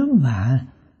圆满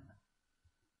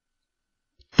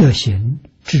德行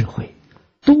智慧，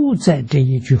都在这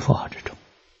一句佛号之中。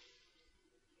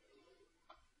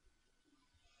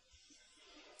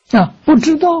不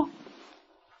知道，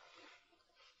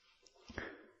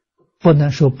不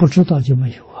能说不知道就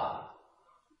没有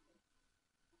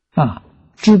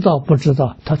知道不知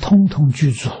道，它通通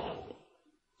具足。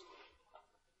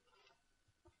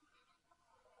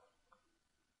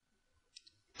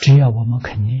只要我们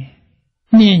肯念，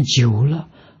念久了，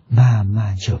慢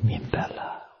慢就明白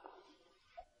了。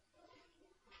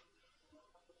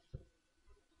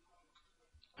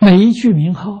每一句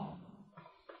名号，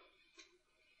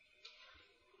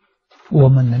我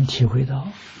们能体会到，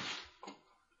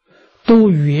都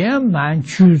圆满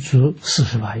具足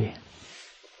48愿。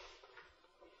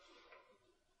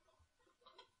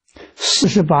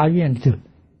48愿的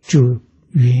就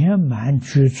圆满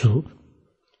具足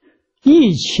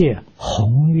一切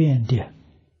宏愿的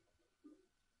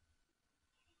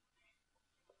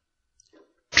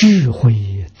智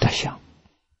慧德相，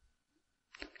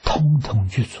通通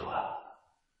具足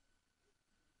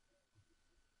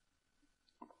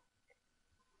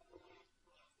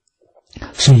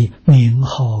所以名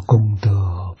号功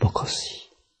德不可思议。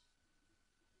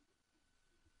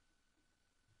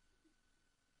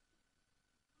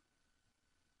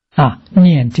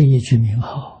念这一句名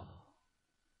号，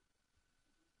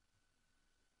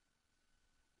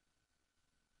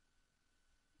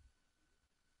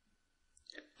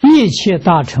一切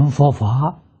大乘佛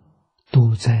法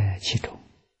都在其中，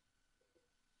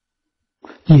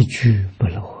一句不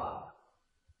漏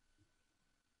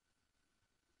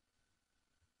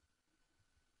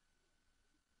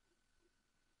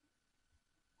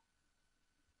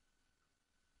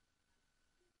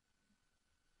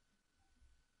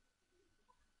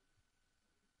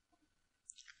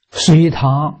隋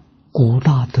唐古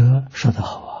大德说得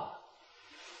好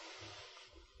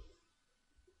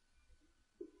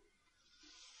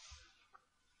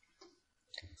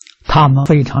他们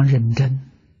非常认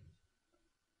真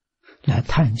来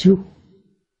探究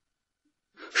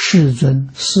世尊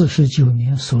49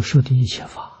年所说的一切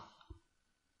法，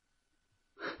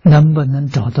能不能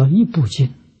找到一部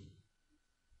经，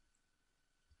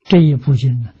这一部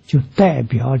经呢，就代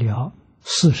表了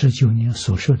49年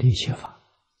所说的一切法。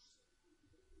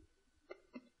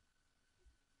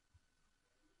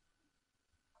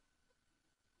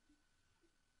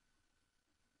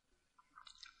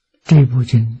这部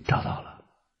经找到了，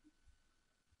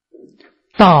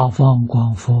大方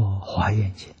广佛华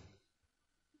严经，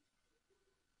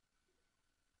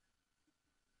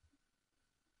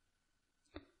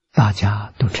大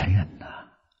家都承认了。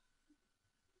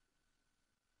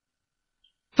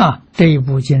这一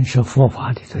部经是佛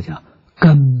法里头叫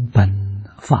根本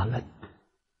法论，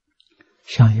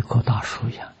像一棵大树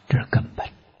一样，这是根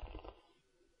本。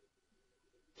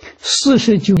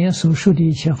49年所说的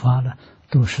一切法呢，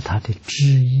都是它的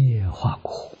枝叶花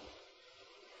果，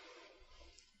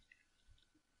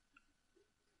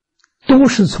都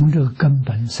是从这个根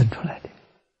本生出来的。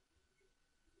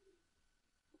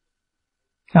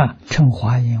称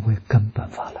华严为根本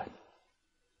法论。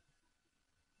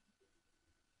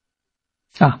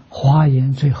华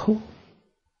严最后，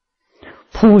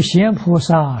普贤菩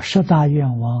萨10大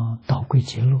愿王导归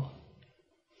极乐，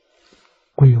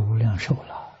归无量寿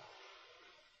了。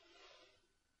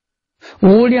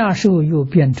无量寿又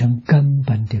变成根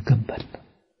本的根本了。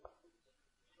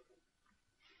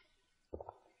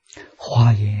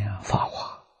华严法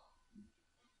华，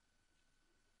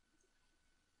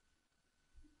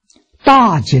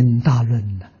大经大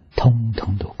论呢，通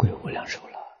通都归无量寿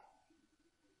了。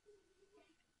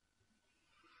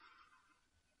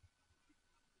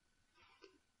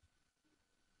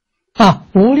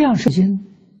无量寿经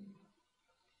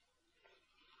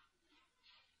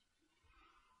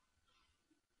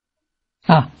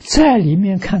在里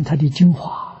面看它的精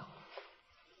华，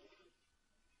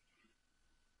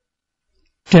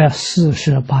这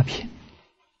48品，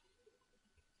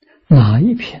哪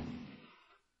一品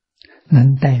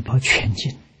能代表全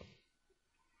经？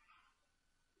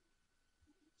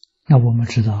那我们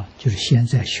知道，就是现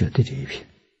在学的这一品，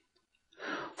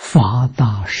法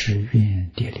大誓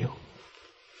愿第6，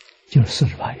就是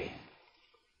48愿。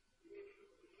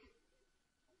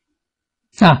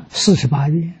48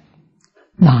愿，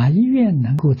哪一愿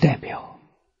能够代表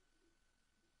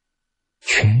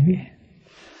全愿？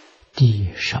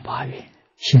第18愿，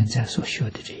现在所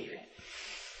学的这一愿，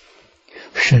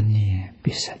生念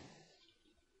必生。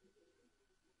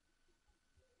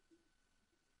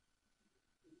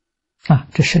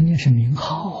这生念是名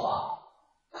号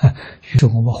啊！于是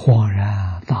我们恍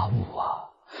然大悟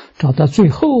啊，找到最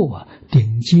后啊，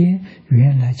顶尖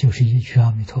原来就是一句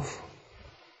阿弥陀佛。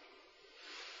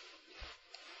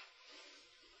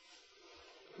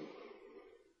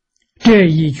这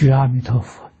一句阿弥陀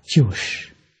佛就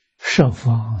是十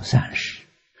方三世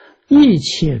一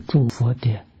切诸佛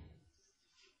的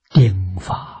顶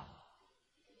法。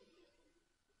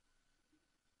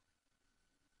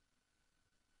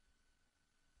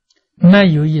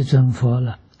没有一尊佛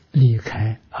了离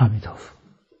开阿弥陀佛。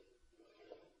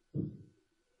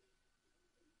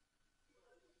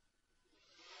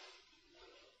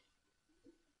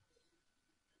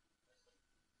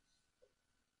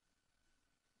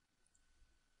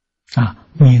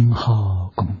名号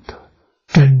功德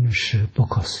真是不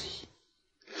可思议，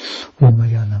我们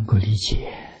要能够理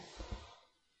解。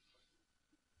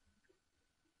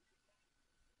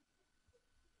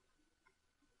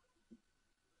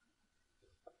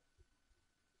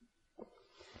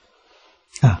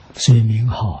所以名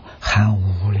号含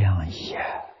无量义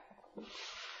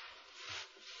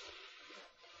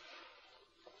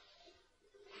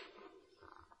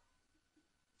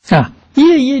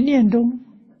夜夜念中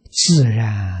自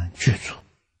然具足，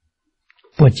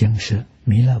不仅是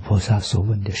弥勒菩萨所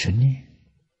问的神念，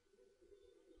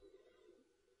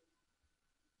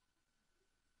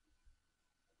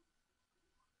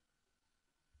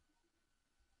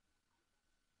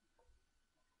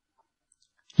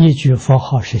一句佛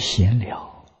号是闲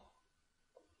聊，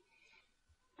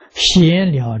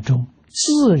闲聊中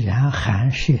自然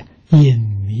含是隐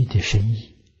秘的深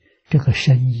意，这个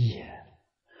深意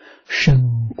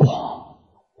深广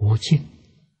无尽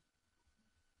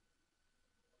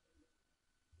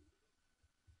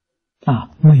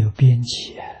没有边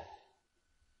界，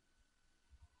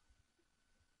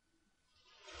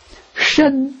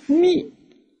深密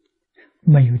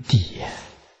没有底。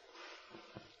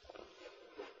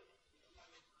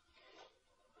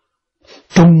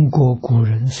中国古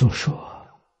人所说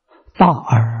大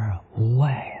而无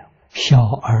外，小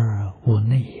而无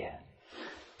内，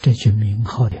这句名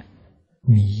号的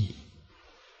密意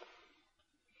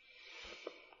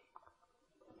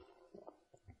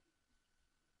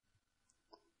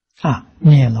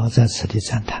念老在此地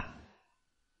赞叹，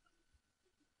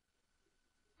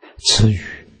此语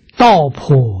道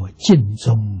破尽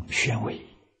宗玄微，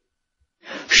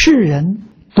世人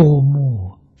多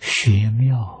目玄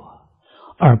妙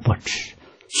而不知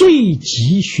最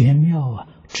极玄妙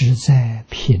只在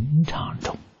平常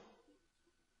中。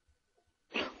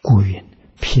故云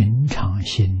平常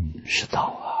心是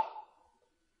道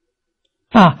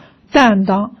但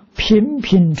当平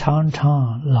平常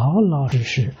常老老实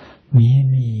实绵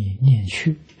绵念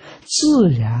去，自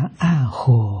然暗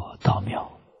合道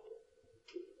妙。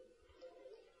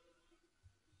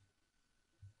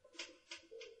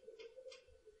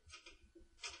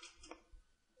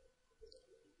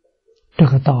这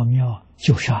个道妙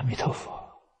就是阿弥陀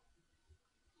佛，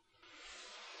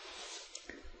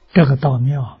这个道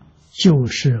妙就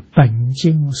是本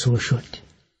经所说的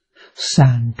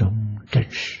三种真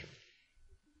实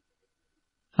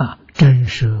真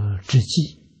实之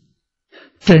际，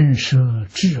真实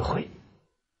智慧，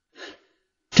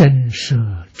真实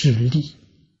智力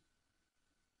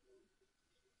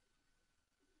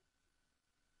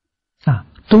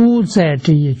都在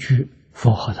这一句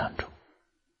佛号当中，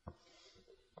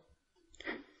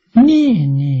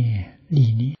念念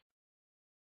力念，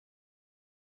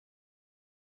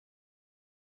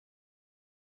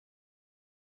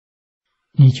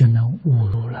你就能悟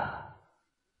入了。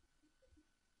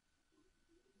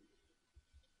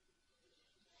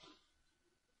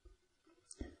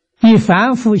以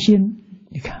凡夫心，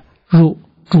你看入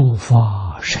诸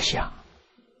法实相，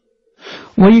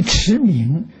为持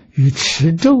名与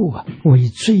持咒为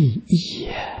最易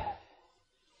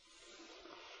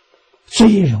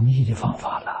最容易的方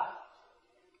法了。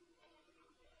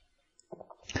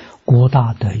古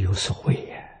大德有所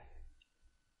谓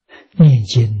念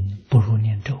经不如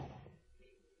念咒，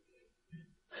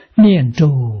念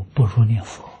咒不如念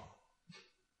佛。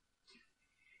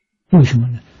为什么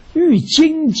呢？越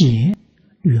精简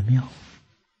越妙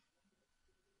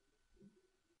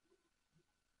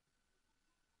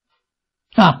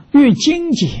越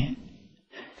精简，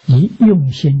你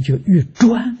用心就越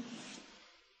专，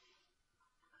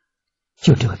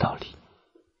就这个道理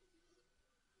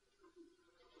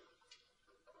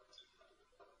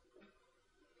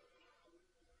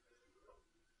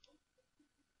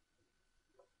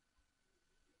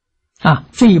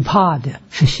最怕的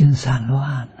是心散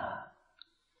乱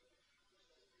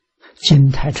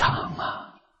经太长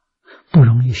不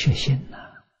容易摄心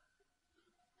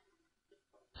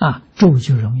咒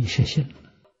就容易摄心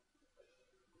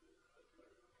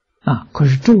了可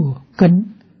是咒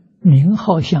跟名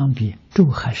号相比，咒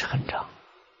还是很长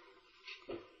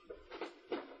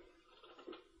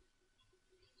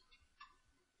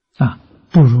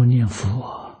不如念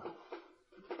佛。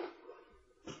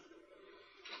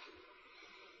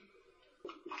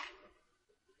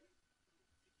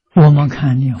我们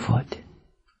看念佛的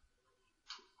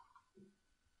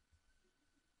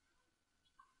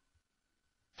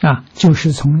就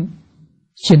是从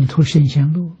净土圣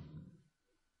贤录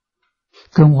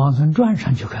跟往生传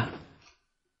上去看，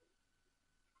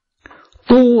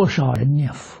多少人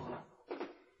念佛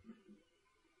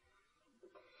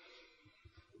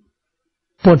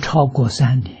不超过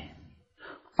3年，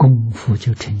功夫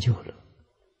就成就了。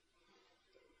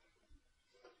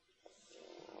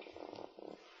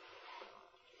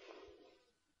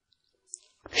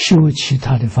修其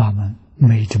他的法门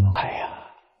没这么快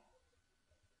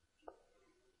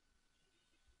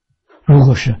如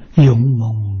果是勇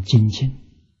猛精进，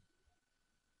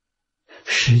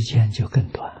时间就更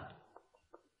短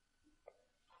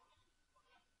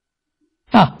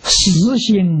实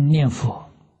心念佛，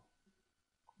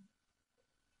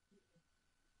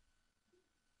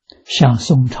像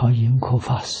宋朝盈科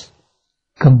法师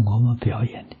跟我们表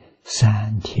演的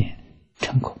3天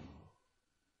成功，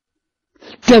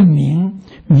证明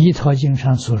弥陀经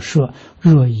上所说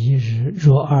若1日、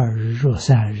若2日、若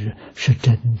3日是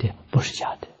真的，不是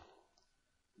假的。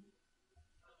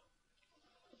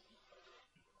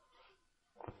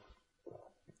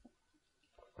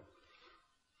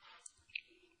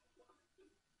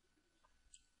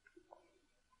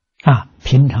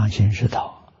平常心是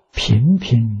道，平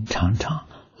平常常，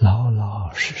老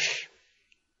老实实，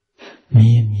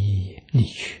绵绵力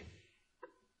去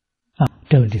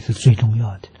这个里是最重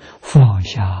要的，放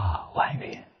下万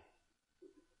缘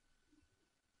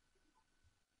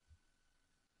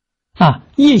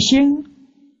一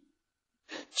心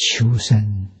求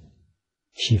生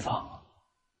西方，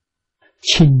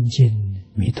亲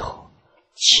近弥陀，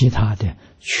其他的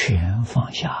全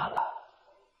放下了。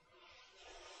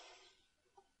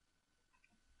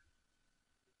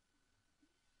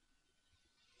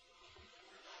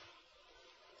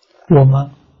我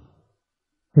们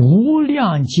无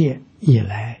量劫以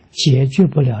来解决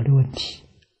不了的问题，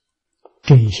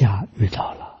这一下遇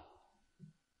到了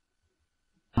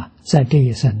在这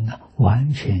一生呢，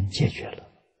完全解决了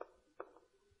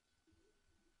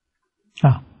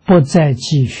不再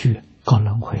继续搞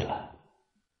轮回了，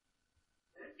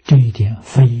这一点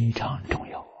非常重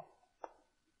要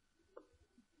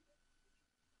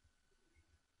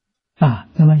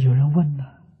那么有人问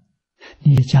了，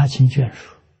你的家亲眷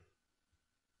属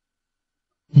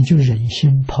你就忍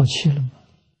心抛弃了吗？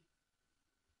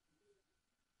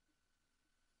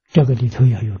这个里头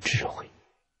要有智慧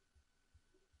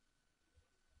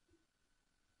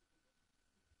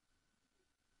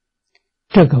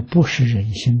这个不是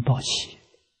忍心抛弃，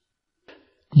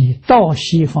你到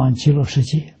西方极乐世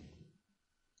界，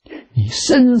你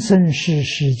生生世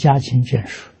世家亲眷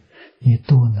属，你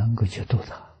都能够去度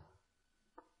他，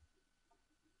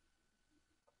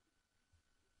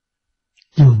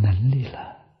有能力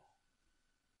了，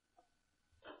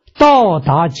到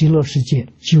达极乐世界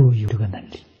就有这个能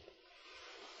力。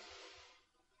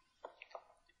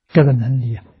这个能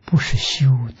力不是修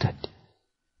得的，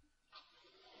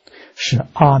是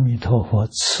阿弥陀佛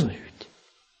赐予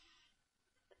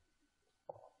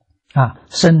的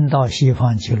生到西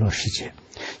方极乐世界，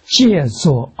借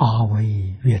作阿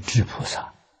惟越致菩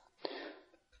萨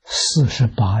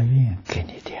48愿给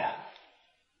你的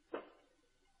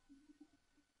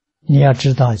你要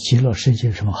知道极乐世界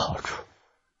有什么好处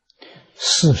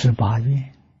，48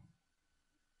愿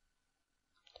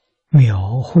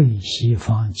描绘西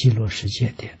方极乐世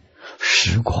界的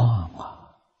实况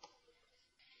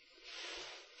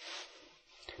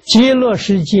极乐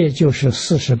世界就是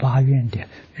48愿的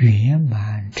圆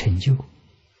满成就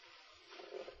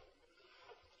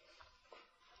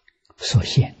所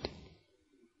现的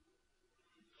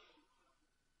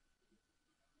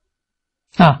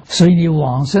所以你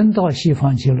往生到西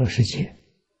方极乐世界，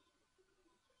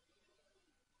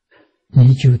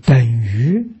你就等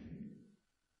于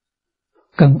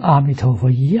跟阿弥陀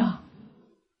佛一样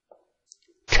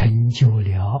成就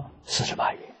了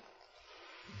48愿，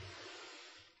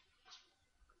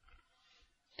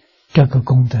这个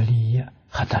功德利益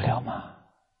还得了吗？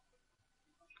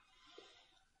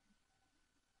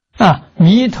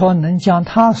弥陀能将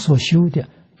他所修的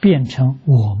变成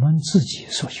我们自己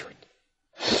所修的，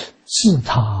自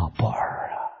他不二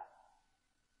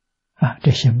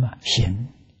这行吗？行。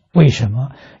为什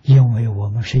么？因为我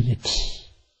们是一体，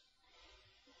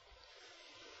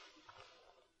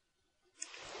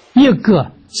一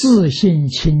个自性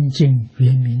清净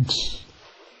圆明体，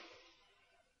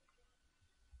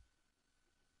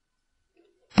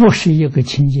不是一个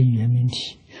清净圆明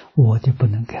体，我的不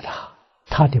能给他，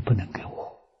他的不能给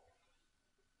我，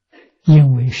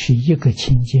因为是一个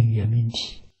清净圆明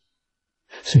体，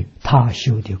所以他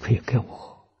修的可以给我，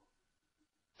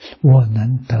我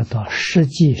能得到实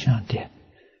际上的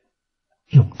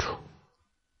用处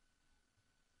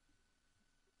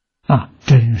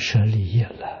真实利益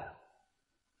了。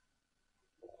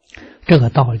这个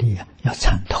道理要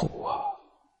参透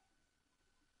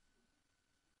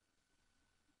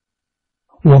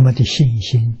我们的信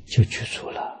心就具足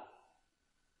了，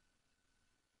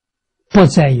不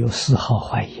再有丝毫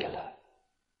怀疑了。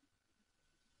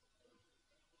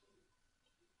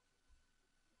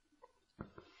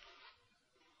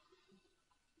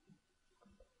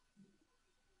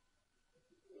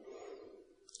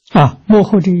幕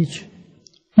后这一句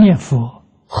念佛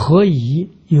何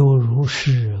以有如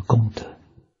是功德？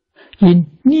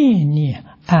因念念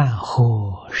暗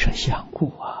合实相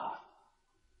故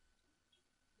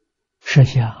实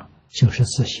相就是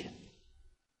自性，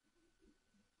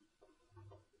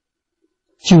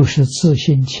就是自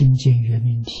性清净圆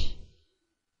明体。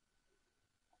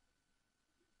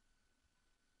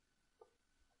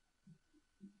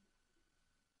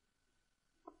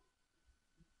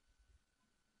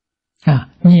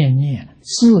念念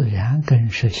自然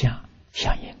跟实相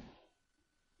相应。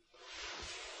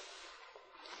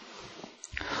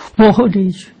幕后这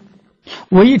一句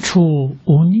唯除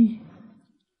无逆，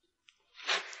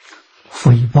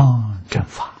诽谤正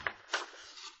法，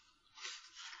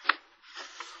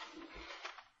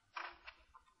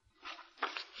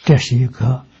这是一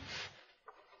个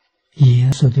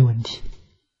严肃的问题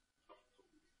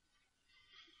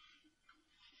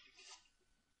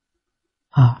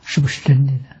是不是真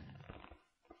的呢？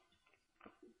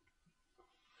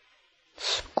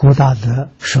古大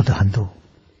德说的很多，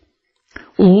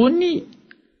无逆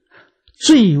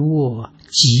罪恶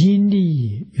极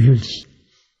利于理，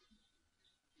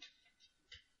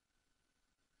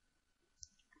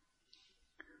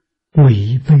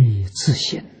违背自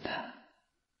性的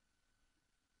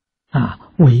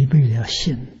违背了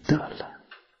性德了。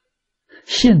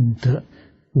性德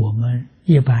我们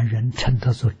一般人称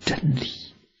它做真理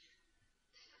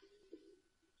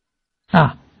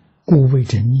故谓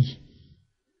之逆，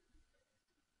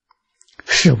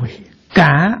是为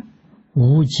感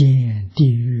无间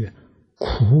地狱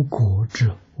苦果之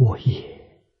恶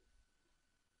也，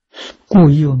故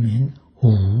又名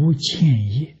无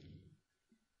间业。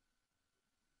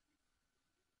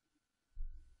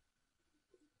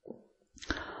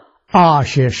二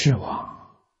舍世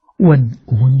王问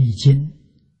无逆经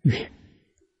曰：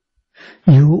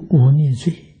有无逆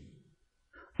罪，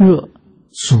若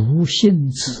足信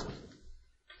子、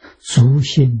足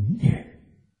信女，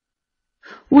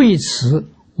为此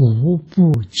无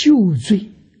不救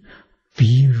罪，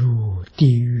必入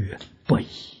地狱不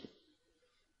已。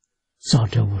造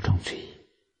这五种罪，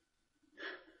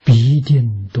必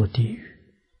定堕地狱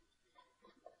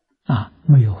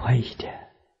没有怀疑的。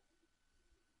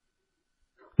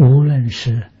无论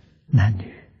是男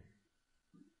女，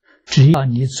只要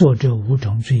你做这五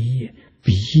种罪业，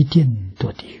必定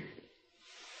堕地狱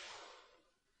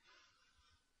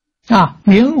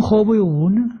名何为无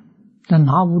呢？那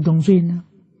哪五种罪呢？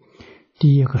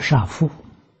第一个杀父，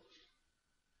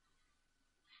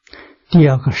第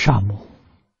二个杀母，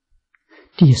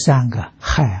第三个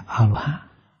害阿罗汉，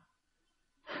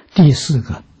第四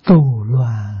个斗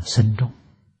乱僧众，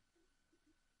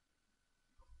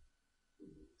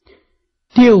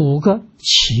第五个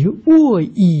起恶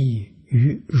意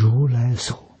于如来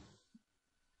所。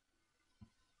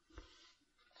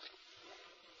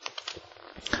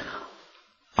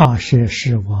二舍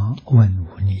世王问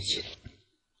无逆经，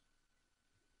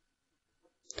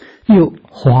又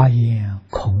华严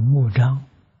孔目章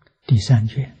第3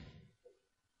卷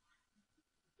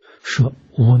说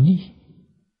无逆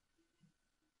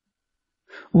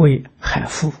为害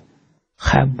父、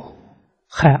害母、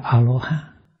害阿罗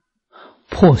汉，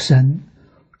破僧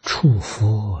触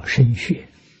佛身血，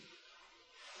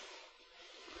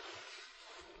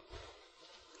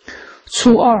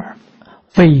初二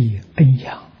被恩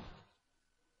养。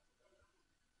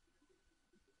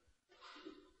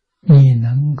你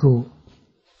能够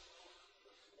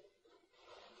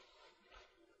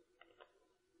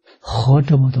活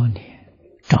这么多年，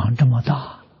长这么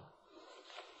大，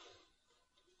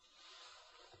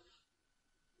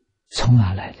从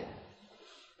哪来的？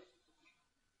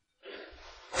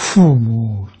父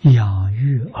母养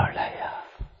育而来呀！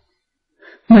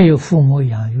没有父母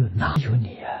养育，哪有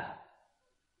你呀？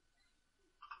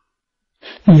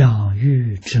养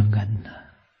育之恩呢？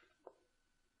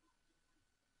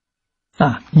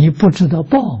你不知道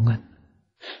报恩，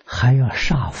还要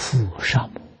杀父杀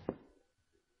母，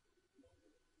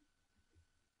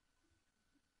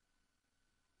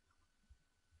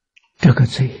这个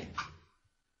罪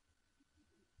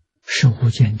是无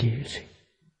间地狱罪。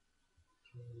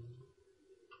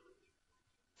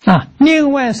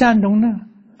另外3种呢，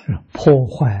是破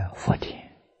坏福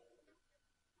田。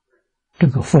这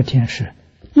个福田是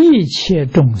一切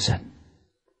众生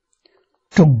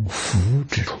种福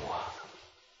之处啊，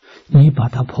你把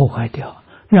它破坏掉，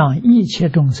让一切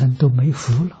众生都没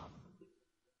福了，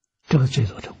这个罪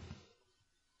多重。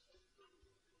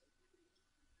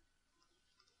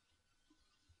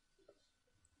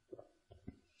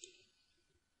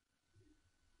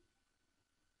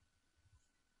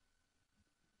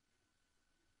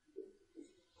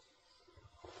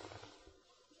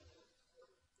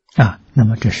那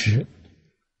么这是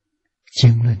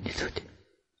经论里头的。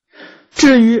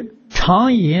至于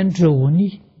常言之忤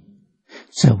逆，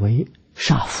则为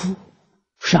杀父、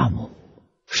杀母、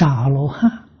杀阿罗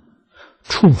汉、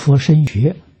触佛身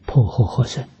学、破和合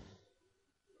僧，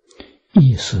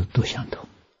意思都相同。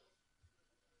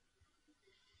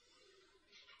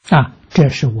这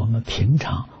是我们平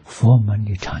常佛门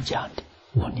里常讲的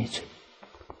忤逆罪。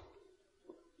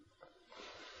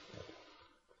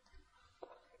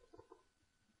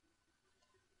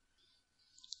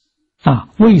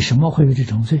为什么会有这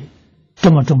种罪，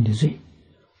这么重的罪？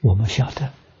我们晓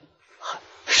得，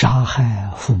杀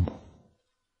害父母，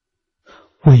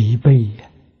违背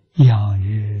养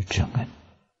育之恩，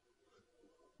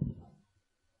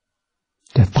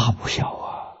这大不小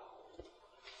啊，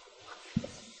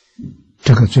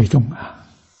这个最重啊。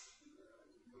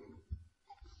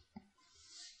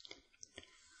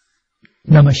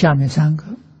那么下面3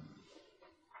个，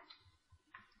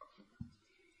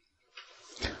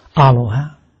阿罗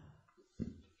汉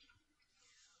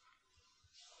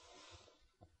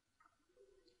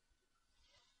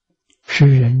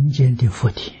是人间的福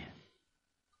田，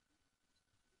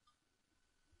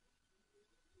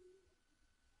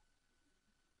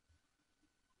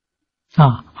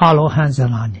阿罗汉在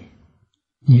哪里？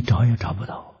你找也找不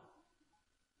到，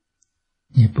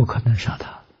你不可能杀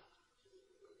他。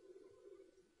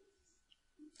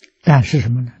但是什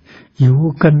么呢？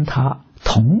有跟他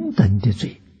同等的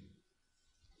罪。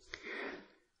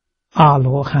阿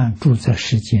罗汉住在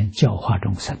世间教化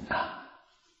众生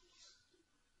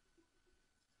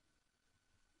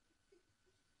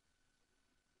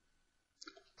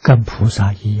跟菩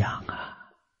萨一样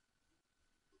啊，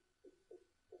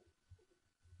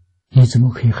你怎么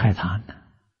可以害他呢？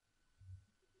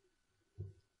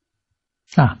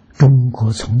中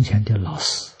国从前的老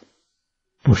师，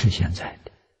不是现在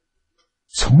的，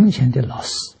从前的老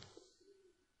师，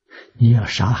你要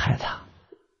杀害他，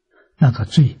那个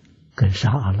罪跟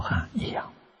杀阿罗汉一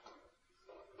样。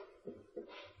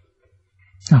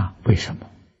为什么？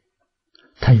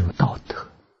他有道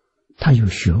德，他有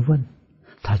学问，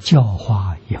他教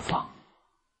化一方，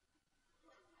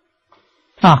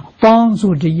帮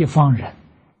助这一方人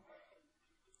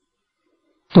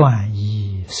断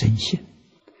疑生信，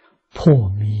破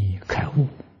迷开悟。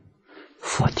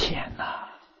佛天哪！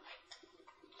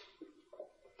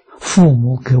父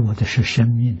母给我的是生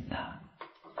命呐，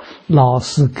老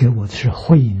师给我的是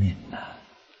慧命呐。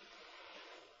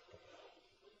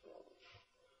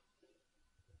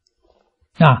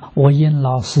我因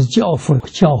老师教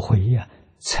诲呀，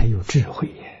才有智慧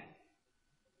呀。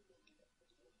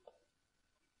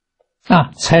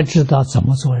才知道怎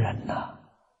么做人呢，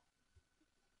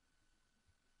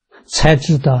才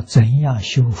知道怎样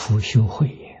修福修慧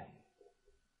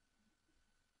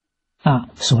呀。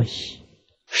所以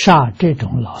杀这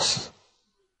种老师，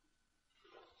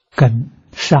跟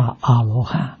杀阿罗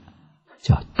汉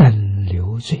叫等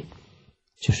流罪，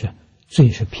就是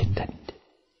罪是平等的。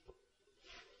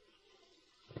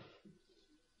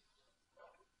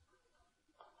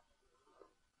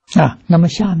那么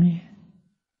下面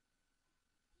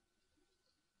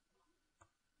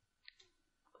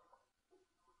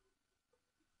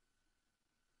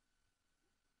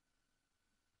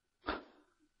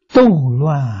斗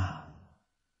乱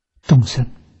众生，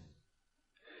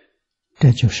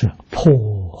这就是破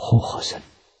和合僧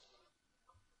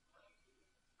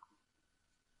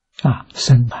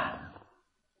僧团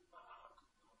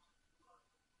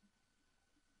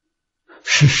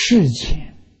是世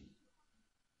间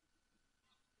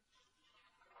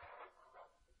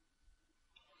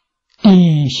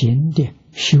典型的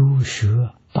修学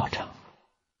道场，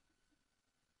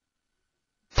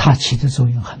它起的作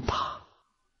用很大。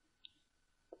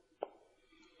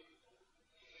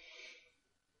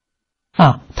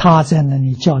他在那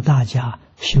里教大家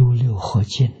修六合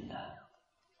敬呢。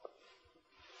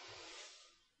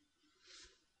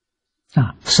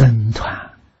僧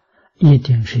团一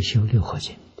定是修六合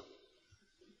敬的。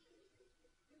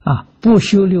不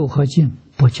修六合敬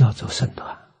不叫做僧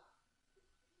团。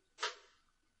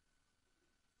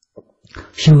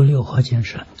修六合敬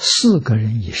是4个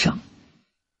人以上。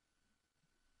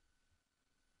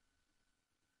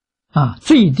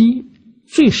最低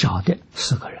最少的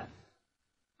4个人，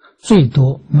最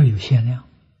多没有限量。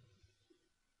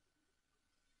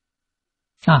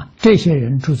这些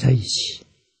人住在一起，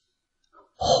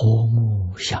和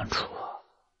睦相处，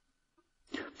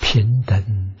平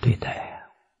等对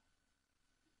待，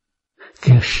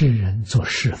给世人做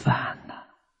示范呢。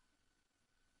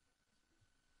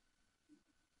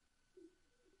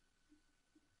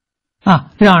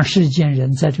让世间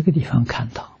人在这个地方看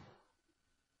到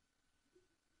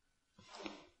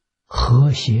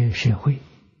和谐社会，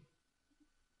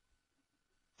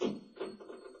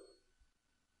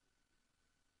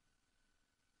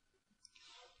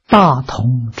大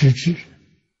同之治，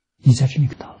你在这里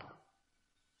看到了。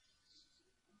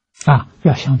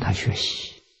要向他学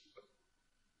习。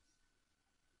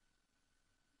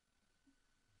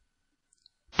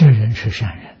这人是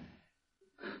善人，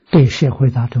对社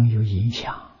会大众有影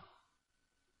响，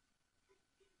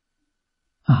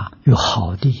有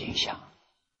好的影响。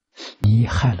你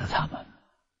害了他们，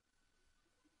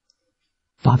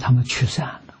把他们驱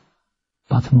散了，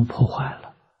把他们破坏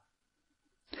了，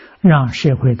让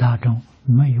社会大众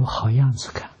没有好样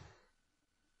子看，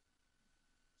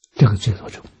这个最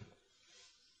重。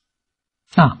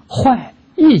坏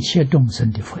一切众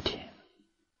生的福田。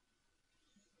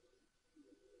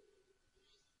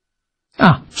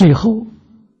最后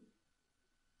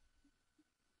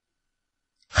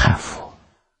还佛，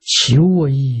其恶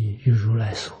意于如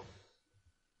来所，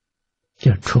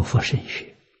叫出佛神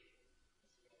学。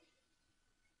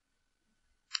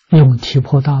用提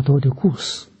婆达多的故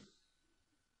事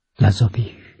来做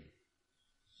比喻。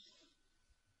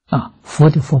佛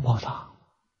的福报大，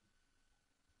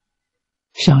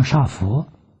想杀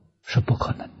佛是不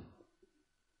可能，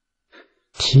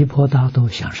提婆达多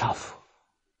想杀佛，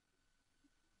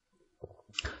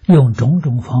用种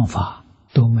种方法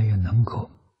都没有能够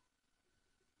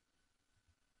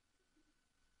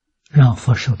让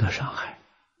佛受到伤害。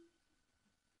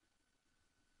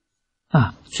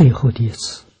最后的一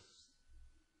次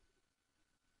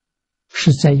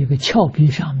是在一个峭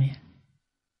壁上面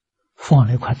放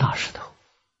了一块大石头。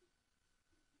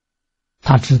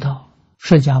他知道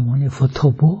释迦牟尼佛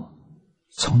托钵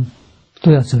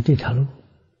都要走这条路，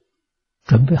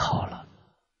准备好了，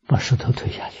把石头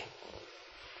推下去。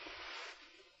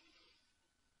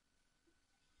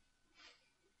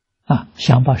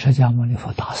想把释迦牟尼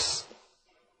佛打死。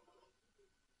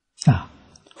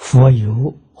佛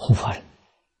有护法人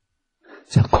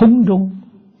在空中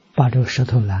把这个石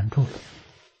头拦住了，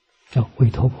叫韦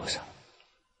陀菩萨，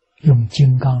用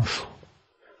金刚杵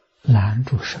拦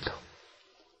住石头。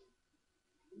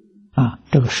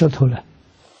这个石头呢，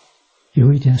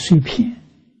有一点碎片，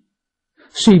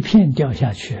碎片掉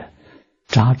下去，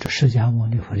扎着释迦牟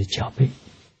尼佛的脚背，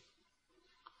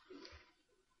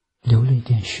流了一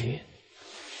点血，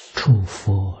出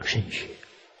佛身血。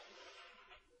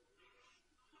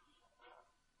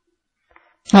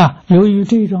由于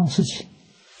这桩事情，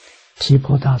提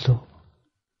婆达多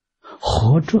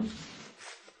活着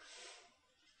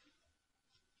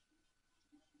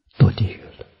堕地狱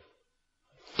了，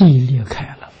地裂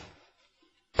开了，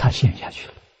他陷下去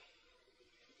了。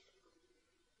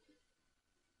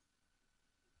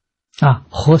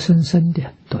活生生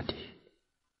的堕地狱。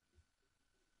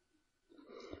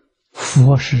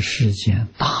佛是世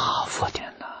间大佛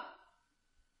典呐，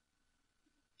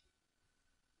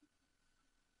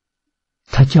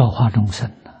他教化众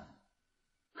生呢，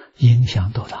影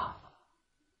响多大。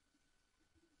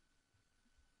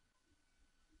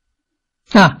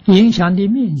影响的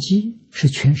面积是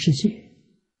全世界，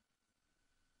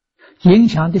影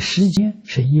响的时间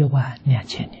是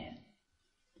12000年。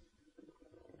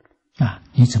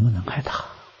你怎么能害他？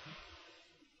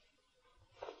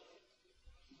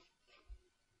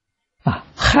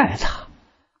害他，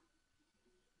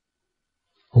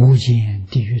无间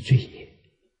地狱罪业。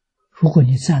如果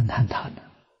你赞叹他呢，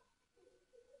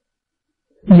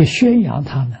你宣扬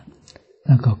他呢，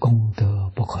那个功德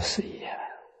不可思议啊！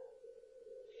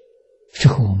这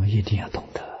个我们一定要懂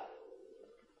得。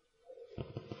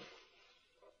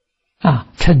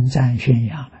称赞宣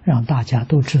扬，让大家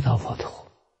都知道佛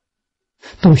陀，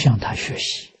都向他学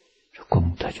习，这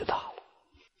功德就大了。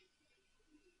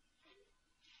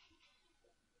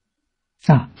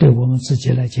对我们自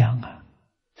己来讲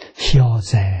消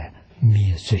灾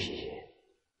灭罪也。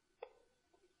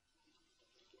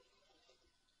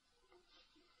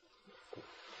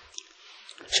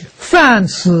犯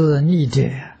此逆者，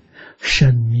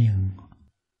生命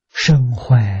身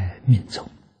坏命终，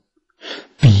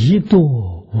必堕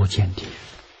无间地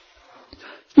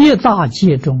狱，一大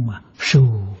劫中受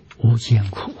无间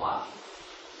苦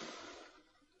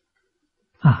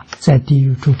在地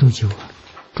狱住多久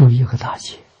住一个大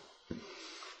劫。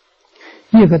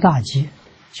一个大劫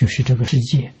就是这个世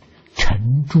界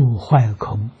成住坏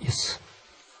空一次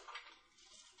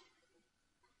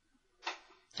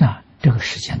这个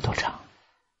时间多长？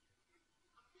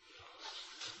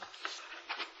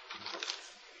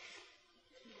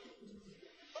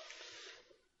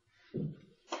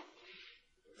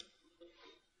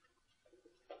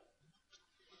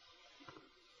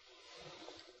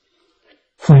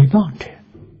诽谤者，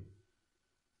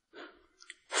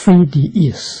非的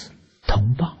意思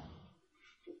同谤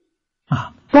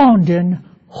谤者呢，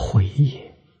毁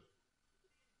也，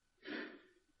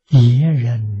言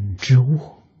人之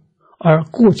恶，而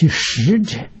过去实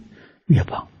者越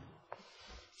谤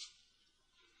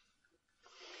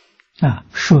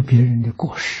说别人的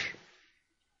过失。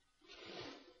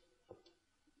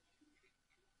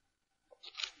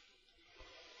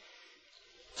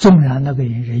纵然那个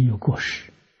人有过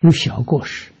失，有小过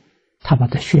失，他把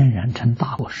它渲染成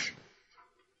大过失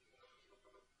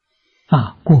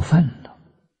过分了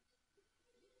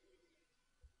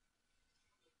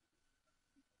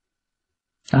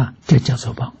这叫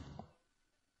做谤。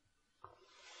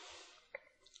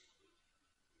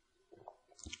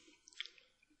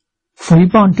诽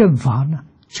谤正法呢，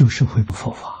就是诽谤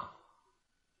佛法。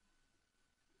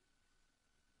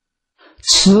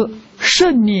此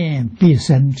十念必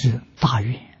生之大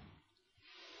愿，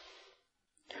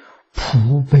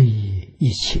普被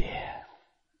一切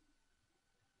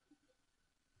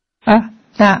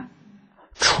但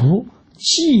除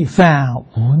既犯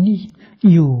无逆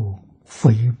又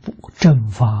诽谤正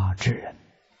法之人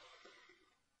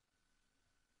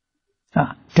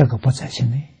这个不在心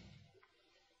内，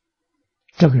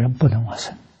这个人不能往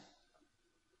生。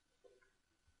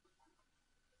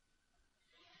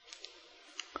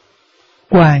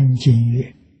观经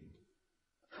曰：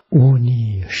无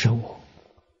逆是我，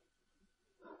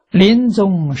临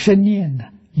终生念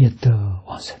呢，也得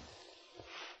往生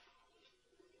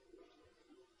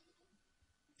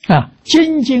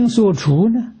经经所除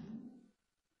呢，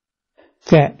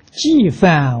在既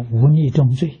犯无逆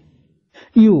重罪，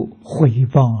又毁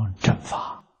谤正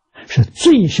法，是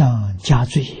罪上加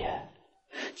罪也，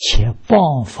且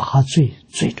谤法罪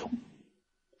最重。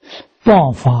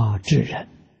谤法之人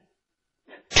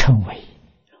称为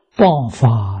谤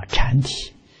法禅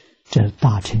体，这是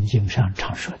大乘经上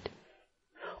常说的，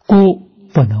故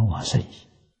不能往生矣。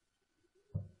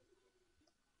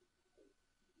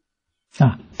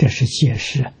这是解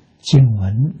释经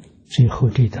文最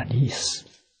后这段的意思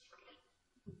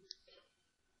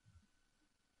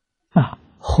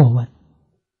或问：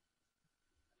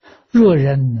若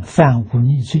人犯无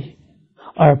逆罪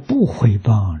而不毁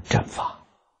谤正法，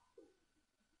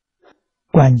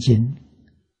观经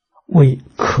为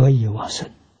可以往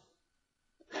生。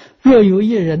若有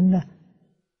一人呢，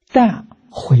但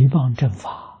毁谤正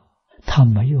法，他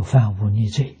没有犯无逆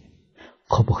罪，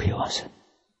可不可以往生？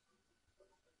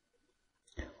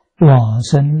往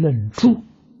生论注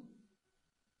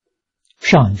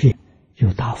上卷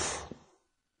有答复：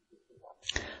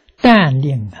但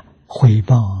令毁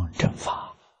谤正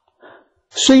法，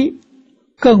虽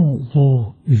更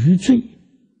无余罪，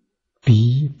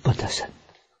必不得生。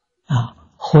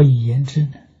何以言之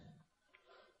呢？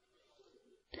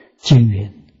经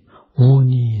云：无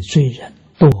逆罪人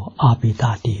堕阿鼻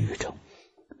大地狱中，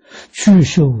具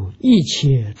受一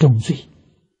切重罪，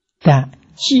但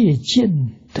戒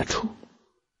尽得出。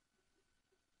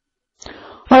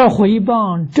而毁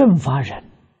谤正法人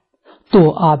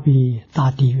堕阿鼻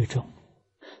大地狱中，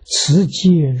此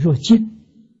戒若尽，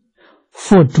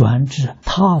复转至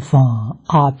他方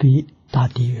阿鼻大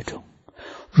地狱中，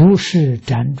如是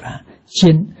辗转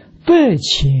经百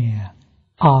千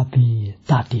阿鼻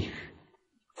大地狱，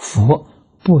佛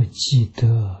不即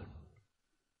得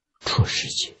出世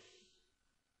界，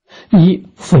以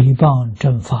诽谤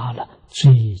正法了，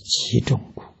罪极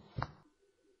重故。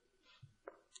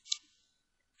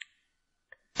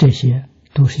这些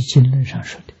都是经论上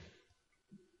说的。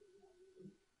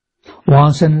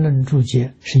往生论注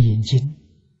解是引经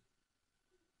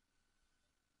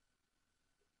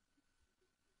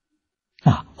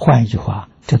换一句话，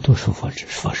这都是佛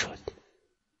说的。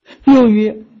又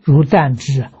曰：如但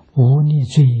知无逆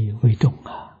罪为重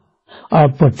而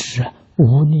不知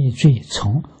无逆罪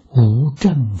从无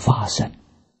正法生，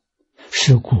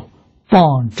是故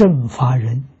谤正法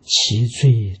人其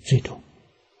罪最重。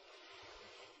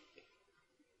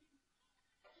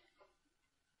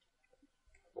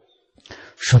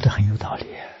说的很有道理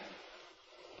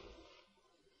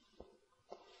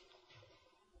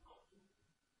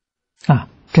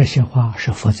这些话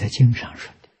是佛在经上说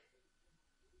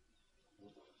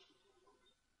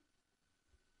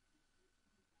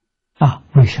的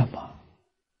为什么？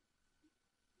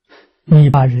你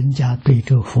把人家对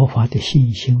这个佛法的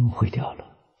信心毁掉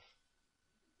了，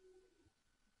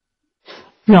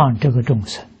让这个众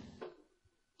生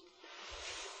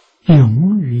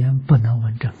永远不能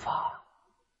闻正法，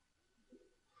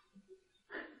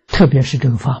特别是这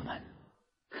个法门，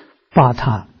把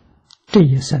他这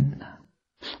一生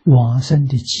往生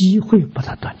的机会把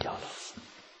它断掉了。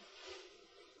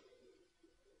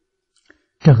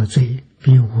这个罪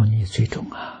比无逆罪重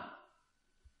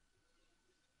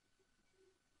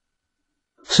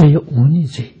所以无逆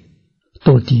罪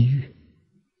堕地狱，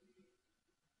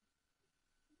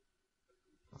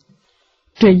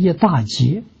这一大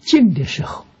劫尽的时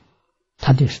候，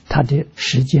他的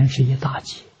时间是一大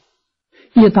劫，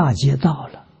一大劫到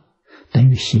了，等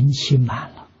于刑期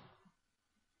满了，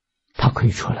他可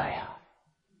以出来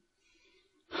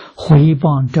回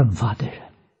谤正法的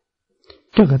人，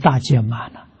这个大劫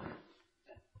满了，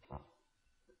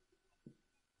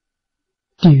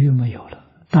地狱没有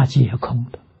了，大劫也空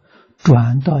了，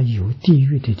转到有地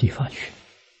狱的地方去，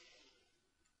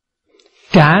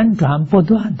辗转不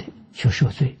断的去受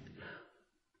罪，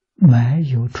没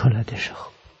有出来的时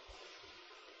候。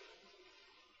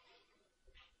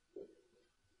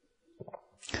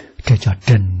这叫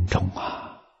真重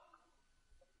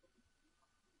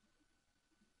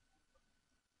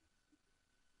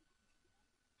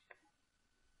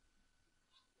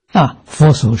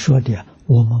佛所说的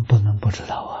我们不能不知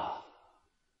道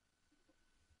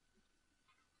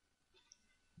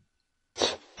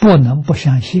不能不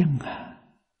相信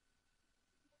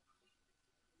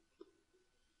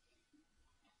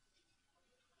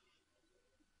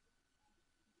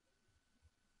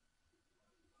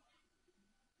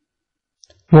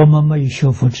我们没有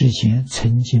学佛之前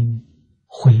曾经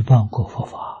毁谤过佛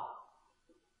法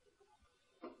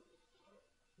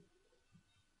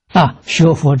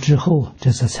学佛之后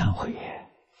这是忏悔，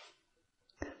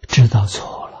知道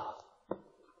错了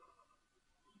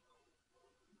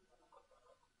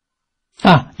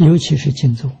尤其是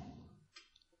经宗，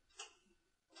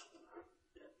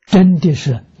真的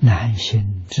是难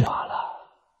行之法了。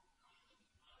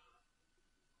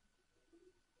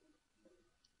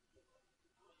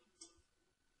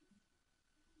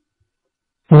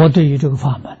我对于这个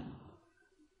法门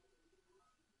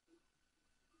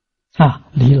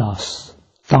李老师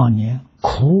当年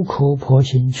苦口婆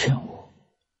心劝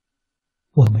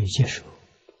我没接受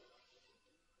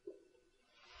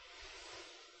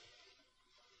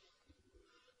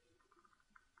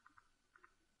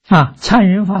参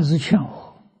云法师劝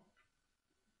我，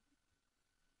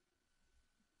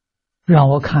让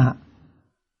我看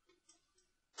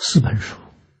4本书，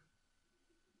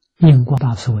印光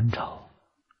大师文钞，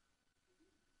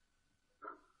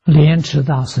莲池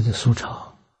大师的苏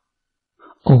钞，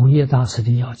藕叶大师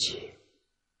的要解，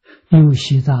右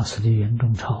西大师的圆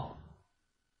中钞，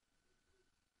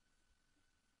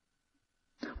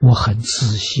我很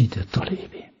仔细地读了一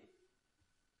遍，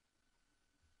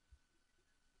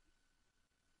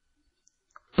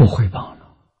不毁谤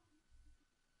了，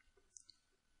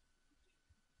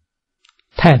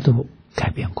态度改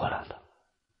变过来了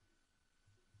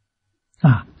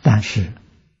但是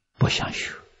不想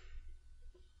修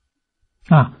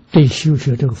对修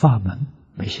学这个法门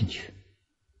没兴趣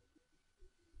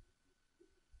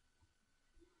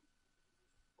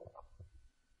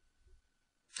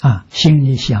心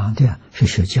里想的是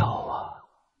学教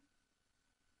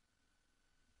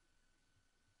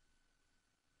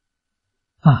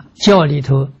教里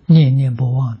头念念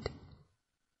不忘的，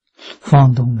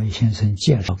方东美先生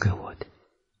介绍给我的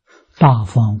大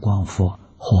方广佛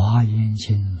华严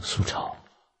经苏钞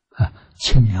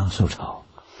清凉苏钞，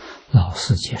老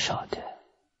师介绍的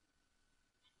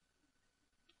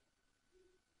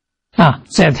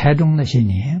在台中那些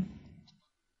年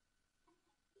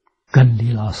跟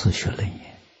李老师学楞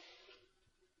严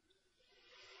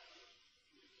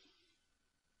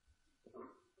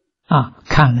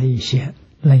看了一些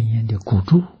楞严的古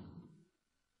著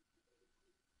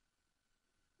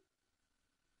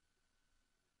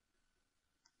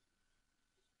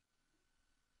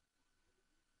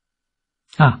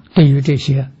对于这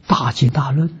些大经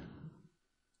大论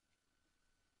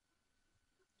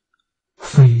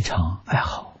非常爱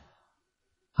好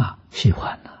喜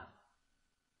欢呢。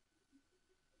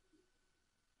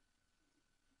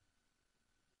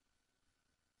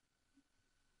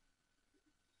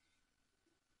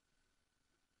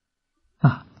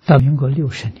到民国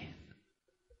60年，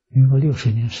民国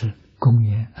60年是公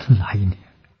元哪一年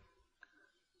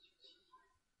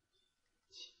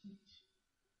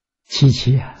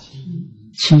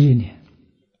？71年，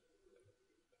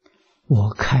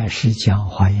我开始讲《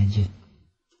华严经》。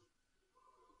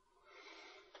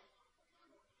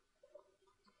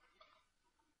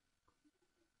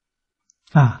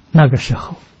那个时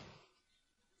候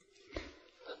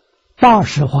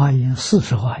80华严、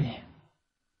40华严，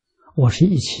我是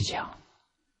一起讲，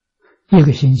一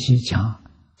个星期讲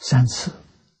3次，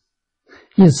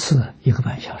一次1个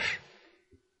半小时。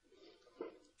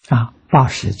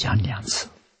80讲2次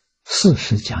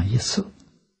，40讲1次，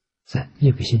在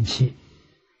一个星期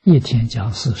，1天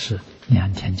讲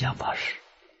40，2天讲80，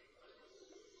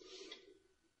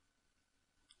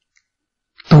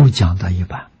都讲到一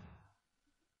半。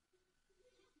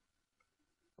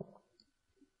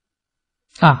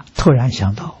突然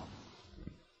想到，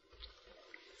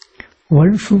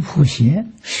文殊普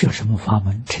贤是什么法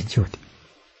门成就的？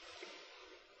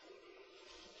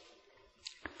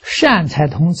善财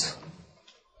童子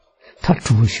他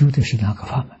主修的是哪个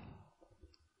法门？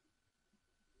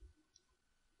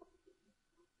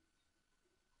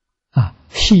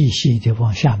细细的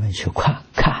往下面去看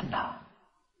呐。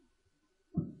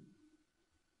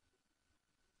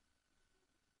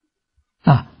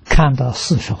看到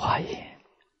40华严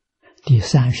第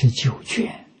39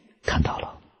卷，看到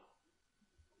了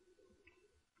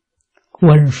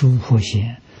文殊普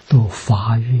贤都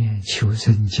发愿求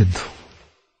生净土，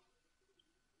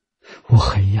我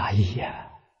很讶异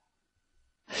呀。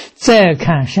再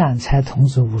看善财童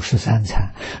子53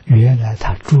参，原来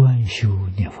他专修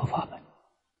念佛法门。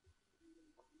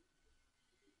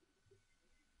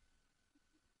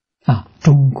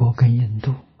中国跟印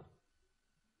度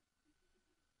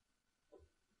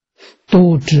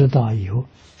都知道有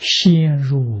先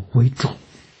入为主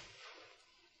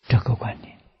这个观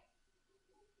念。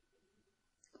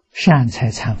善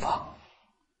财参访，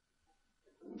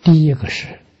第一个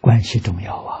是关系重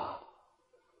要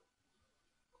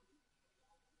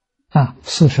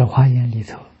40华严里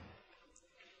头，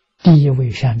第一位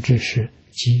善知识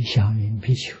吉祥云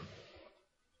比丘，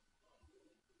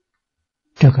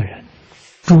这个人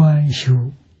专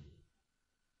修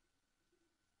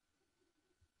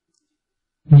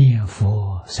念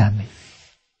佛三昧，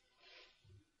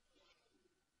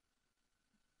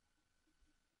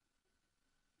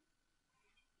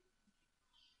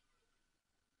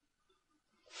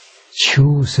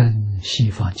求生西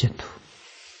方净土。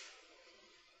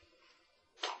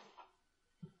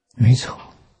没错，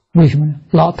为什么呢？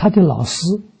他的老师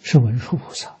是文殊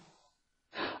菩萨，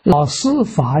老师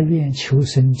发愿求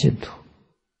生净土，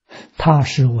他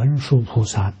是文殊菩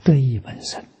萨得意门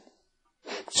生，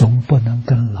总不能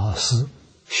跟老师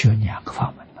学2个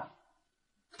法门了，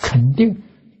肯定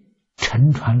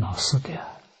承传老师的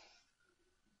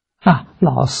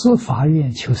老师发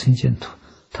愿求生净土，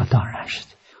他当然是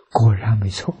的，果然没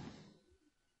错，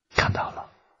看到了。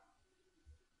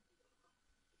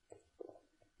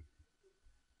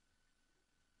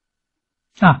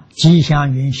吉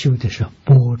祥云修的是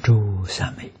般舟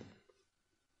三昧，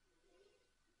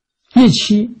一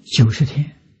期90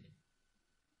天，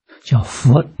叫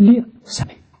佛力三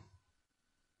昧。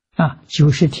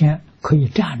90天可以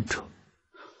站着，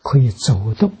可以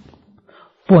走动，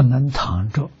不能躺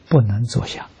着，不能坐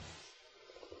下，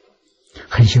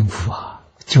很幸福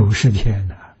90天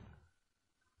呢。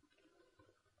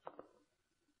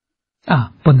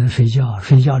不能睡觉，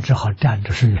睡觉只好站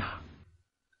着睡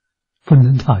不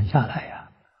能躺下来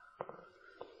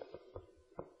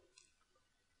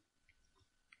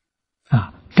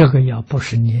这个要不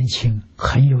是年轻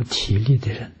很有体力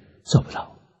的人做不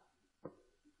到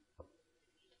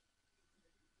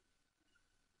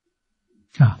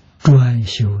专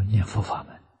修念佛法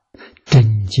门，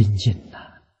真精进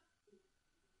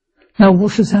那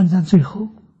53赞最后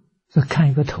再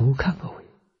看一个头，看个尾，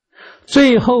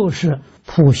最后是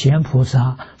普贤菩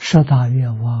萨十大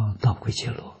愿望到归极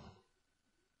乐，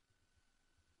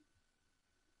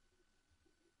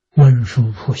文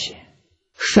殊普贤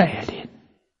率领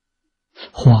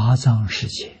华藏世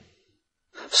界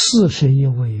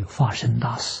41位法身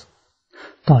大士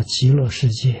到极乐世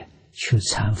界去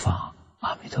参访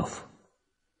阿弥陀佛，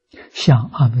向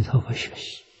阿弥陀佛学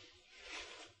习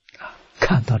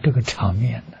看到这个场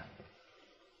面呢，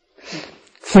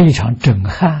非常震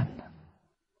撼的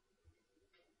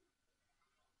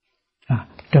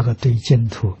这个对净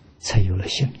土才有了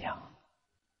信仰。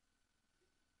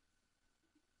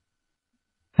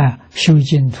修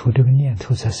净土这个念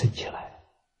头才生起来。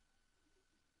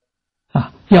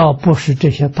要不是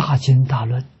这些大经大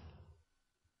论，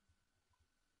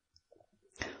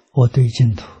我对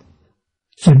净土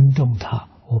尊重它，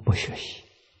我不学习。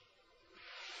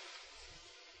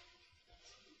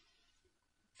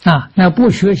那不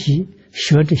学习，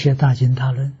学这些大经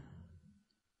大论，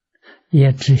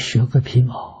也只学个皮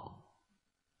毛，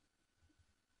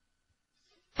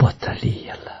不得利益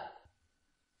了。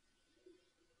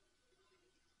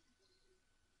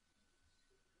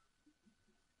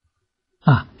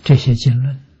这些经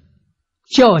论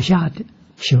教下的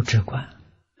修止观，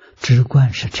止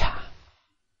观是禅。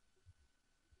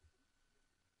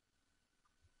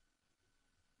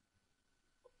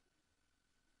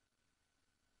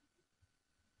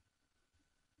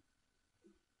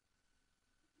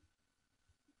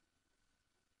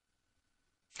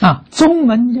宗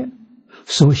门的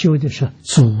所修的是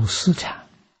祖师禅，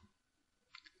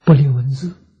不立文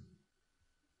字，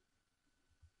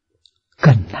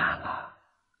更难了。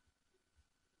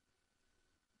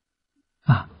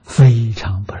非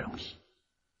常不容易。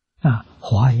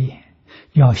华严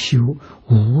要修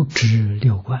无执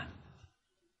六观，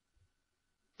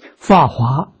法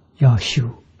华要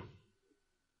修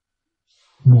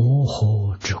模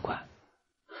糊止观，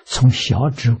从小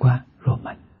止观入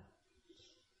门。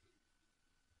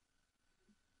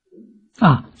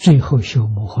最后修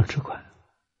模糊止观，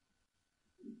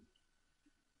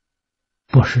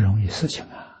不是容易事情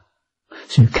啊。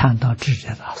所以看到智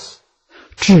者大师，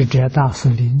智者大师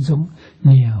临终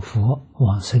念佛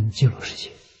往生极乐世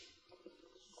界，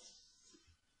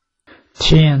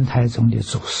天台宗的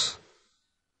祖师，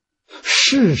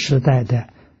世世代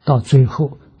代到最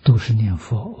后都是念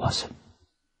佛往生。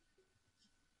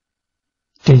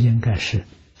这应该是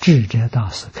智者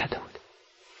大师开头的，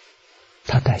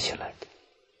他带起来的。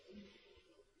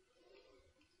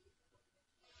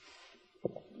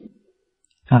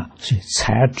所以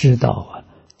才知道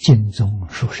净宗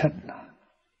殊胜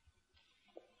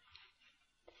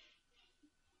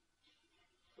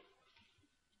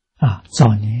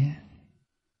早年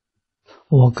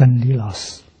我跟李老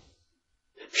师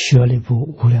学了一部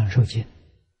《无量寿经》，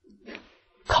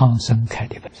康生开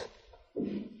的本子，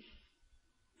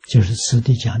就是此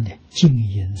地讲的净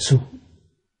隐术。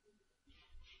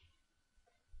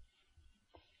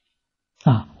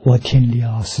我听李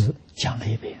老师讲了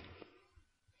一遍。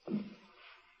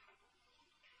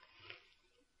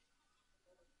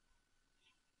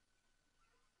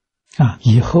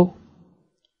以后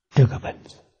这个本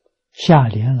子夏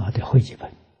莲老的汇集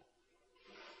本，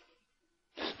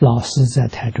老师在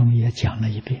台中也讲了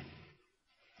一遍。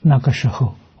那个时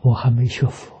候我还没学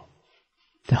佛，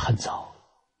这很早。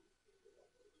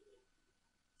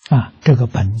这个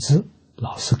本子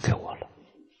老师给我了，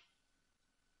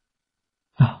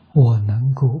我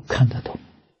能够看得懂，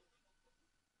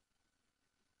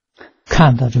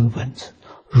看到这个本子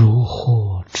如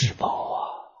获至宝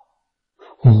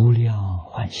无量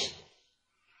欢喜。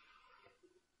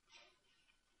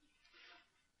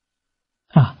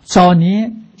早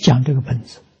年讲这个本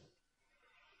子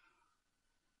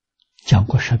讲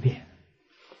过10遍，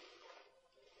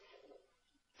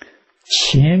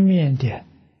前面的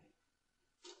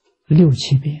6、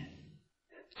7遍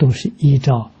都是依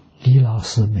照李老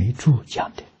师没注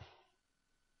讲的，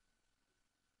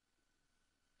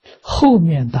后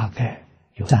面大概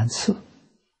有3次、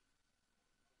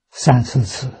3、4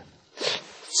次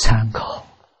参考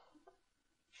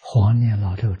黄念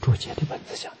老这个注解的本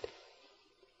子讲的。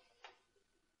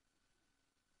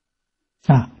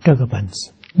这个本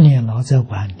子念老在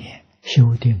晚年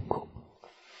修订过。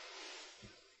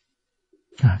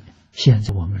现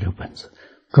在我们这个本子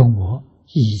跟我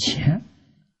以前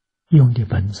用的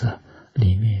本子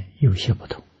里面有些不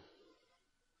同，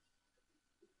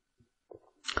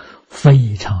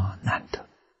非常难得。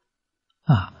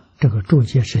这个注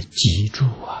解是脊注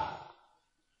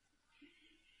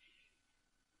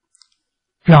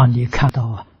让你看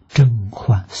到真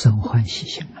欢生欢喜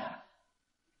心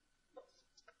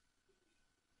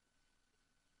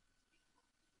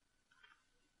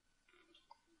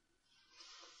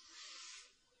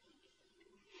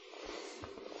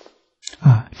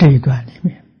这一段里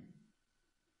面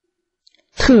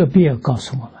特别告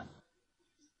诉我们，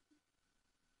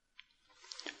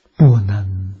不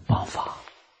能忘法。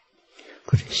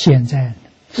可是现在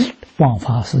忘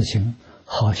法事情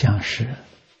好像是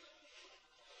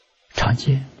常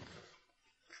见。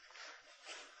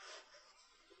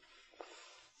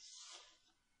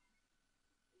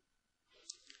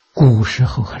古时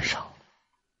候很少，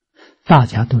大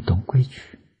家都懂规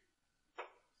矩。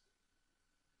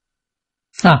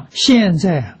现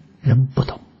在人不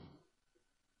懂，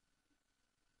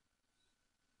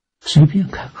随便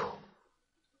开口。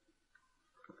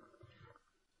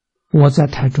我在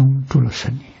台中住了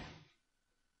10年，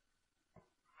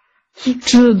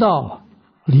知道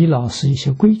李老师一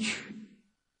些规矩。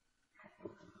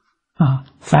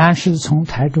凡是从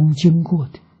台中经过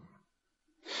的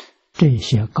这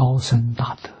些高僧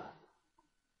大德，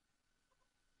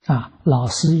老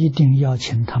师一定要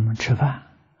请他们吃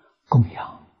饭供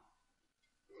养，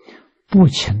不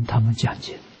请他们讲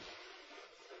经，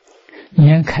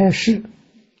连开示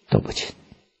都不请。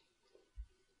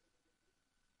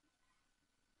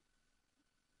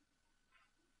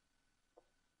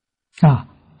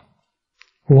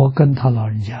我跟他老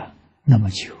人家那么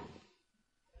久，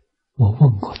我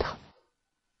问过他，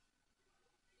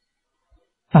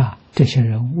这些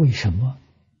人为什么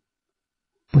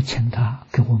不请他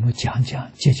给我们讲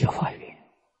讲解决法缘？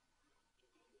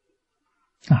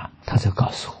他就告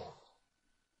诉我，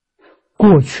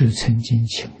过去曾经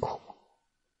请过，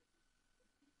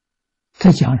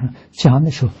在讲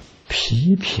的时候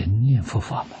批评念佛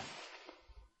法门，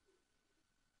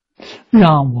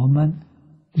让我们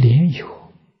莲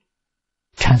友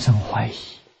产生怀疑。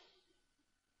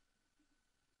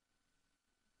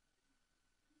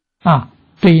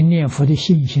对念佛的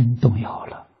信心动摇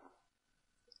了。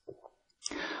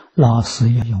老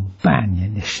师要用半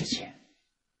年的时间，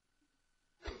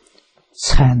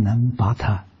才能把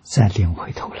他再领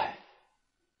回头来，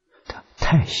他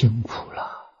太辛苦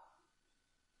了。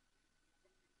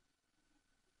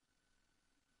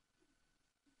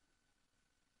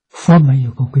佛门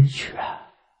有个规矩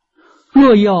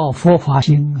若要佛法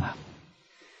兴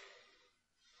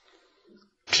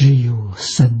只有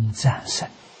僧赞僧。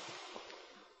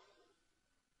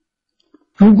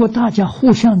如果大家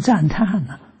互相赞叹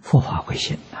呢，佛法会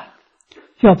兴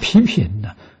要批评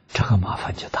呢，这个麻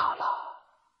烦就大了。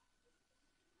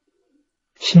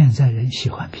现在人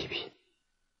喜欢批评，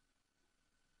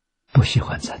不喜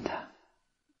欢赞叹。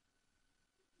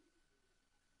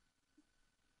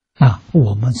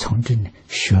我们从这里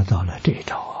学到了这一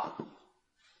招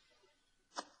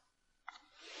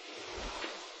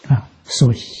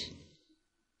所以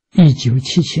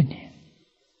1977年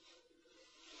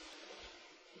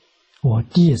我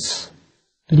第一次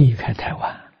离开台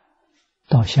湾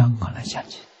到香港来讲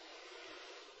经。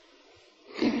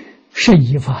圣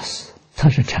依法师他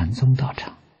是禅宗道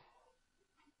场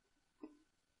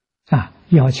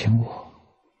邀请我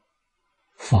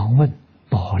访问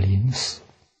宝林寺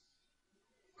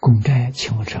公斋，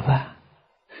请我吃饭，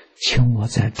请我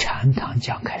在禅堂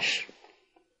讲开示。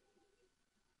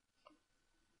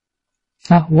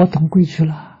我懂规矩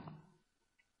了，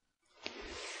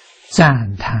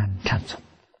赞叹禅宗，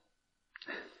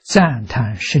赞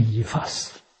叹圣依法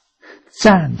师，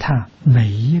赞叹每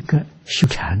一个修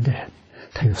禅的人，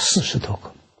他有40多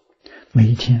个，每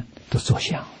一天都做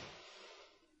香。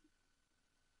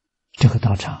这个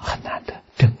道场很难得，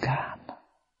真干了。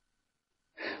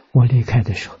我离开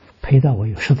的时候，陪到我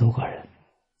有10多个人，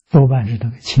多半是那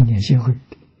个青年协会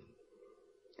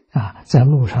在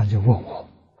路上就问我，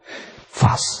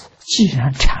法师，既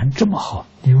然禅这么好，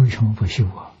你为什么不修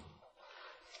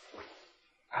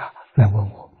来问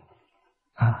我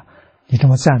你这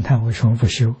么赞叹，为什么不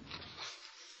修？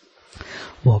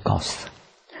我告诉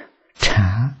他，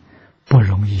禅不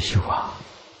容易修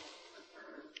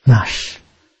那是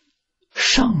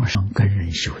上根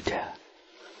人修的，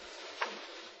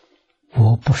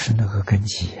我不是那个根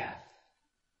基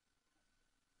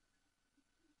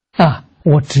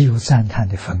我只有赞叹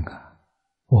的份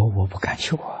我不敢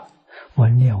修我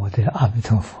念我的阿弥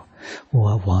陀佛，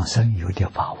我往生有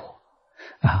点把握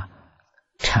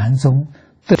禅宗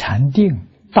的禅定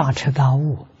大彻大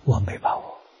悟我没把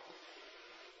握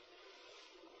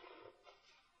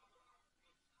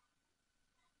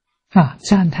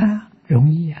赞叹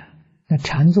容易那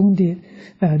禅宗的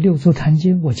六祖坛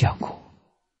经我讲过，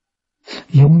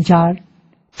永嘉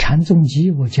禅宗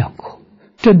集我讲过，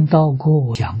正道歌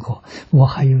我讲过，我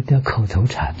还有点口头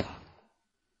禅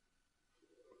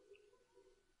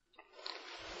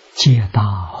皆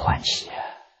大欢喜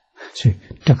所以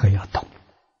这个要懂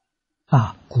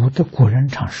古人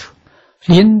常说，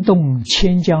临动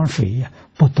千江水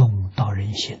不动到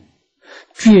人心，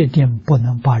决定不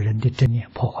能把人的正念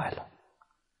破坏了。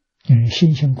有人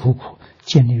辛辛苦苦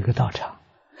建立一个道场，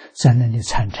在那里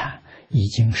参禅已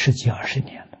经10几20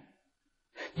年了，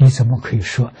你怎么可以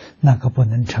说那个不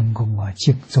能成功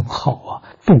净宗好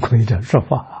不亏的说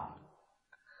法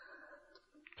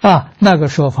那个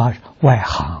说法是外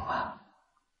行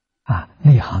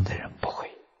内行的人不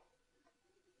会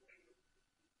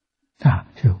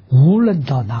就无论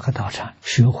到哪个道场，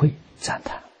学会赞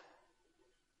叹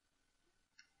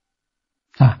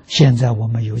现在我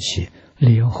们尤其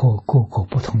联合各个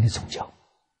不同的宗教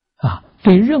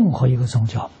对任何一个宗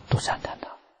教都赞叹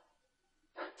他，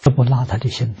绝不拉他的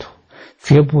信徒，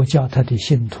绝不叫他的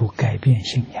信徒改变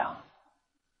信仰，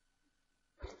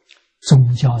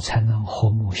宗教才能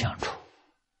和睦相处，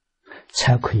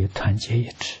才可以团结一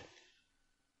致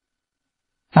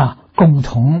共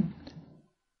同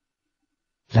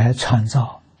来创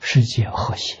造世界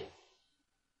和谐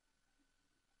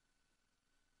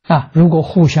如果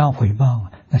互相诽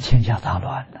谤，那天下大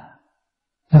乱了，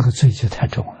那个罪就太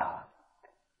重了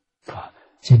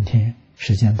今天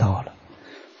时间到了，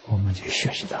我们就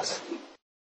学习到此。